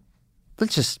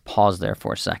 Let's just pause there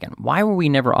for a second. Why were we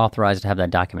never authorized to have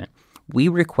that document? We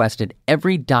requested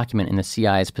every document in the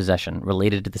CIA's possession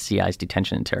related to the CIA's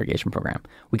detention interrogation program.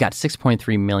 We got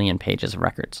 6.3 million pages of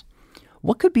records.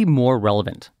 What could be more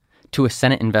relevant to a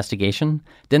Senate investigation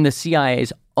than the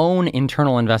CIA's own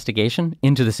internal investigation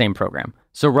into the same program?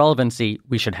 So relevancy,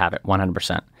 we should have it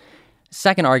 100%.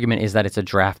 Second argument is that it's a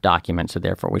draft document, so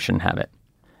therefore we shouldn't have it.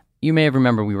 You may have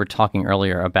remembered we were talking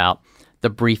earlier about the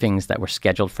briefings that were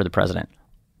scheduled for the president.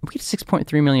 We had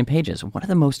 6.3 million pages. One of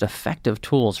the most effective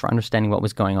tools for understanding what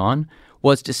was going on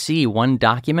was to see one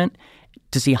document,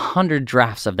 to see 100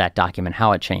 drafts of that document,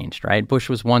 how it changed, right? Bush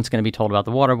was once going to be told about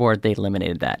the water board. They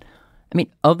eliminated that. I mean,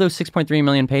 of those 6.3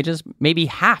 million pages, maybe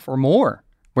half or more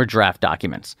were draft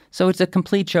documents. So it's a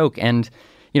complete joke. And,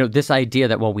 this idea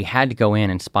that, well, we had to go in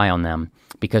and spy on them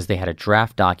because they had a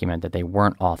draft document that they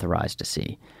weren't authorized to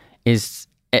see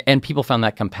and people found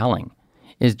that compelling,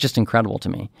 is just incredible to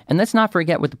me. And let's not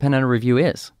forget what the Panetta Review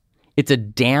is. It's a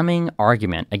damning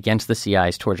argument against the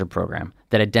CIA's torture program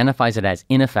that identifies it as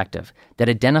ineffective, that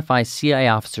identifies CIA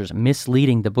officers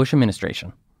misleading the Bush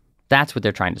administration. That's what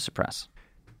they're trying to suppress.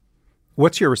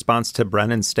 What's your response to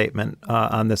Brennan's statement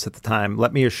on this at the time?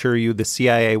 Let me assure you the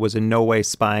CIA was in no way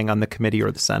spying on the committee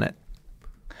or the Senate.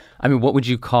 I mean, what would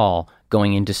you call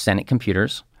going into Senate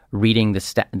computers, reading the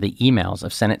emails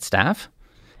of Senate staff,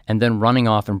 and then running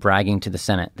off and bragging to the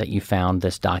Senate that you found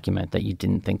this document that you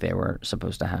didn't think they were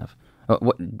supposed to have?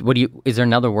 Is there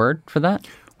another word for that?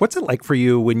 What's it like for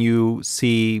you when you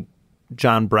see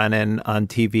John Brennan on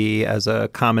TV as a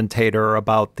commentator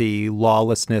about the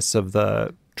lawlessness of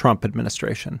the Trump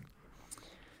administration?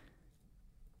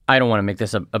 I don't want to make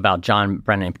this about John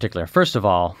Brennan in particular. First of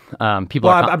all, I'm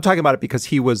talking about it because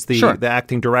he was the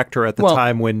acting director at the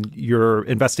time when your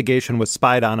investigation was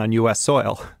spied on U.S.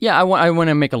 soil. Yeah, I want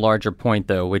to make a larger point,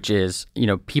 though, which is,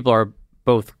 people are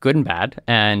both good and bad,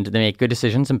 and they make good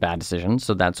decisions and bad decisions,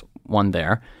 so that's one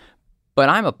there. But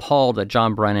I'm appalled that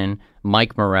John Brennan,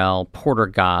 Mike Morrell, Porter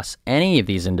Goss, any of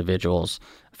these individuals,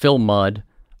 Phil Mudd,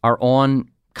 are on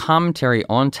commentary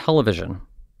on television,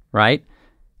 right?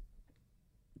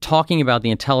 Talking about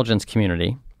the intelligence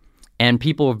community, and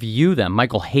people view them,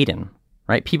 Michael Hayden,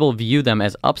 right? People view them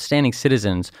as upstanding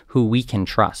citizens who we can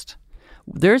trust.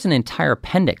 There's an entire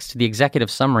appendix to the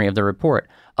executive summary of the report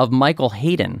of Michael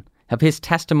Hayden, of his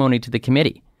testimony to the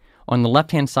committee. On the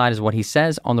left-hand side is what he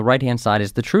says, on the right-hand side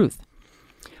is the truth.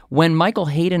 When Michael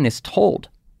Hayden is told,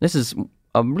 this is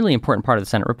a really important part of the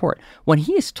Senate report, when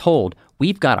he is told,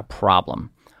 we've got a problem,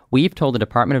 we've told the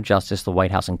Department of Justice, the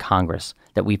White House, and Congress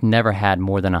that we've never had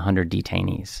more than 100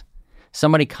 detainees.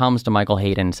 Somebody comes to Michael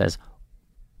Hayden and says,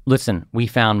 listen, we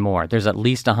found more. There's at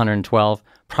least 112,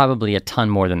 probably a ton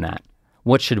more than that.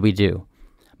 What should we do?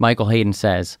 Michael Hayden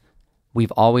says,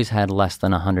 we've always had less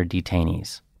than 100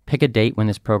 detainees. Pick a date when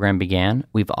this program began.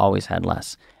 We've always had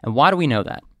less. And why do we know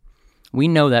that? We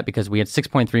know that because we had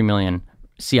 6.3 million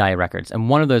CIA records, and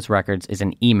one of those records is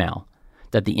an email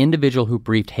that the individual who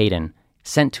briefed Hayden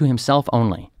sent to himself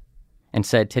only and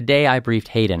said, today I briefed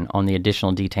Hayden on the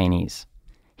additional detainees.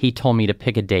 He told me to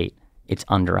pick a date. It's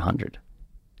under 100.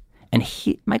 And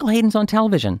Michael Hayden's on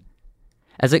television.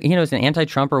 As an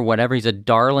anti-Trump or whatever, he's a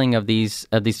darling of these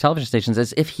television stations,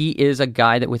 as if he is a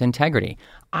guy with integrity.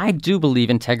 I do believe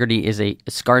integrity is a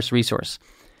scarce resource.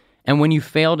 And when you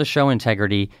fail to show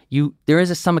integrity, there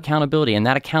is some accountability. And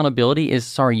that accountability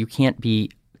is, you can't be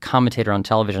commentator on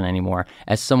television anymore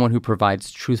as someone who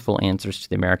provides truthful answers to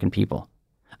the American people,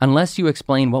 unless you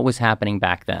explain what was happening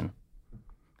back then.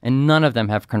 And none of them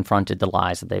have confronted the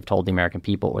lies that they've told the American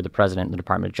people or the president, the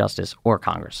Department of Justice, or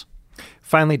Congress.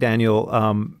 Finally, Daniel,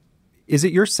 is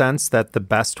it your sense that the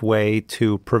best way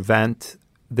to prevent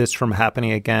this from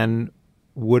happening again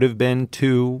would have been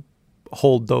to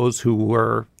hold those who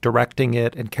were directing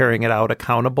it and carrying it out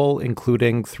accountable,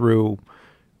 including through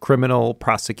criminal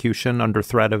prosecution under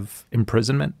threat of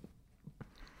imprisonment?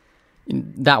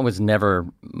 That was never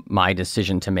my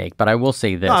decision to make, but I will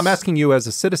say this. No, I'm asking you as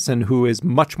a citizen who is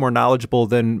much more knowledgeable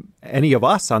than any of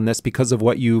us on this because of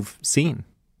what you've seen.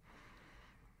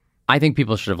 I think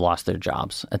people should have lost their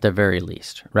jobs at the very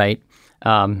least, right?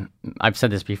 I've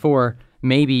said this before.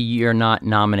 Maybe you're not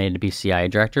nominated to be CIA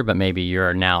director, but maybe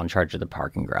you're now in charge of the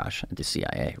parking garage at the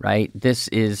CIA, right?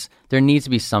 There needs to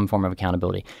be some form of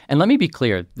accountability. And let me be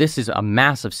clear, this is a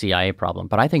massive CIA problem,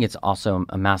 but I think it's also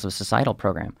a massive societal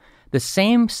program. The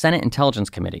same Senate Intelligence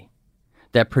Committee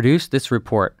that produced this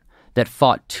report, that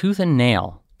fought tooth and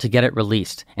nail to get it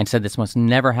released and said this must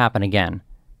never happen again,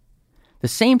 the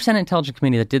same Senate Intelligence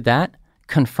Committee that did that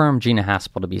confirmed Gina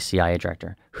Haspel to be CIA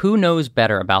director. Who knows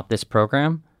better about this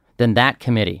program than that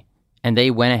committee? And they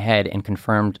went ahead and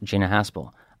confirmed Gina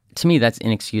Haspel. To me, that's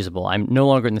inexcusable. I'm no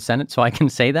longer in the Senate, so I can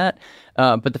say that.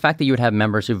 But the fact that you would have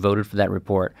members who voted for that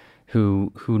report,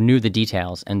 who knew the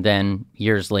details, and then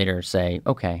years later say,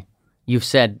 okay, you've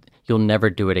said you'll never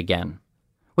do it again.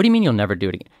 What do you mean you'll never do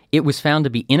it again? It was found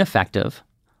to be ineffective,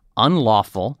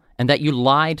 unlawful, and that you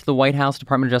lied to the White House,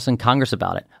 Department of Justice, and Congress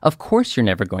about it. Of course you're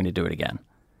never going to do it again.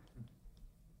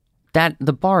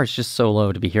 The bar is just so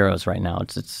low to be heroes right now.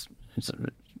 It's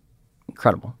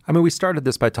incredible. I mean, we started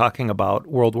this by talking about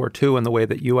World War II and the way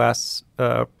that U.S.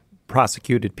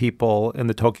 Prosecuted people in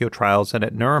the Tokyo trials and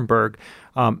at Nuremberg.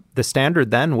 The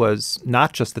standard then was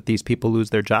not just that these people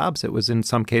lose their jobs. It was in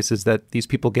some cases that these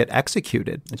people get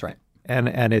executed. That's right.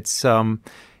 And it's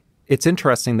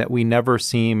interesting that we never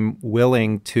seem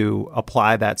willing to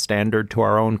apply that standard to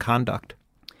our own conduct.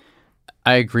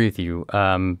 I agree with you.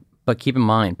 But keep in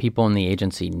mind, people in the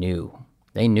agency knew.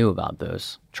 They knew about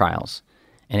those trials.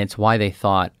 And it's why they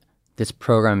thought this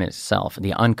program itself,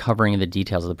 the uncovering of the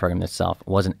details of the program itself,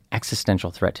 was an existential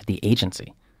threat to the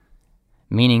agency,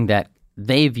 meaning that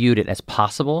they viewed it as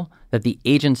possible that the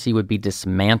agency would be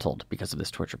dismantled because of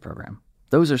this torture program.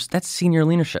 That's senior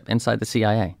leadership inside the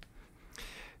CIA.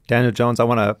 Daniel Jones, I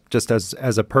want to, just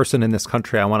as a person in this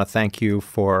country, I want to thank you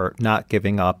for not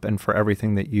giving up and for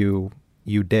everything that you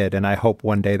did. And I hope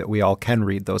one day that we all can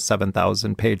read those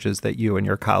 7,000 pages that you and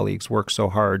your colleagues worked so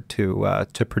hard to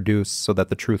produce so that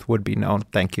the truth would be known.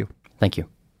 Thank you. Thank you.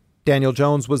 Daniel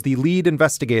Jones was the lead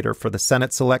investigator for the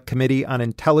Senate Select Committee on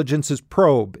Intelligence's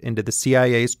probe into the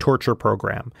CIA's torture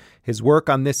program. His work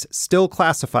on this still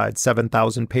classified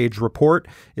 7,000-page report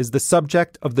is the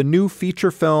subject of the new feature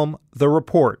film, The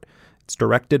Report. It's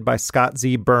directed by Scott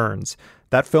Z. Burns.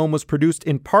 That film was produced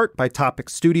in part by Topic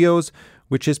Studios,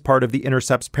 which is part of The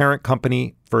Intercept's parent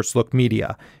company, First Look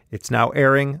Media. It's now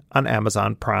airing on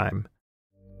Amazon Prime.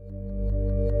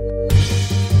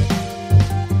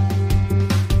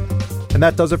 And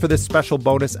that does it for this special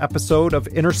bonus episode of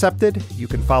Intercepted. You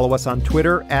can follow us on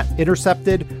Twitter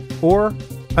 @Intercepted or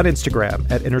on Instagram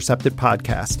 @Intercepted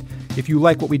Podcast. If you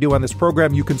like what we do on this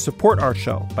program, you can support our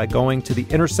show by going to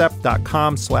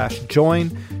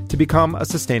theintercept.com/join to become a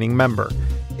sustaining member.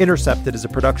 Intercepted is a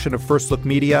production of First Look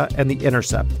Media and The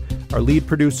Intercept. Our lead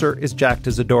producer is Jack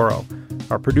D'Isidoro.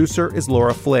 Our producer is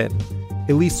Laura Flynn.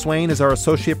 Elise Swain is our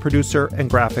associate producer and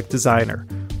graphic designer.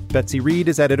 Betsy Reed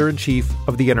is editor-in-chief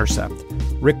of The Intercept.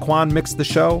 Rick Kwan mixed the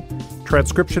show.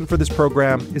 Transcription for this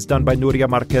program is done by Nuria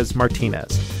Marquez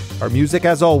Martinez. Our music,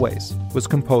 as always, was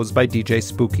composed by DJ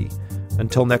Spooky.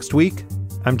 Until next week,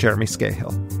 I'm Jeremy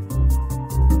Scahill.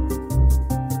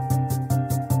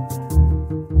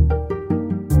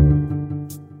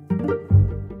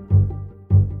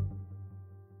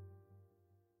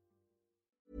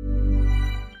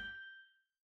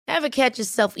 Ever catch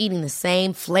yourself eating the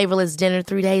same flavorless dinner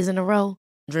 3 days in a row?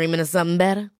 Dreaming of something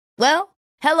better? Well,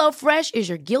 HelloFresh is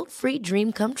your guilt-free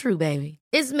dream come true, baby.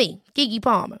 It's me, Keke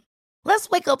Palmer. Let's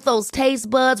wake up those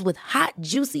taste buds with hot,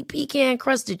 juicy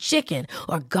pecan-crusted chicken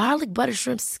or garlic butter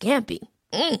shrimp scampi.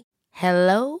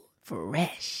 Hello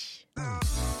Fresh.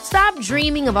 Stop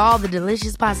dreaming of all the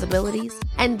delicious possibilities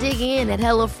and dig in at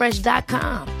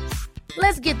HelloFresh.com.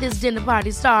 Let's get this dinner party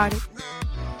started.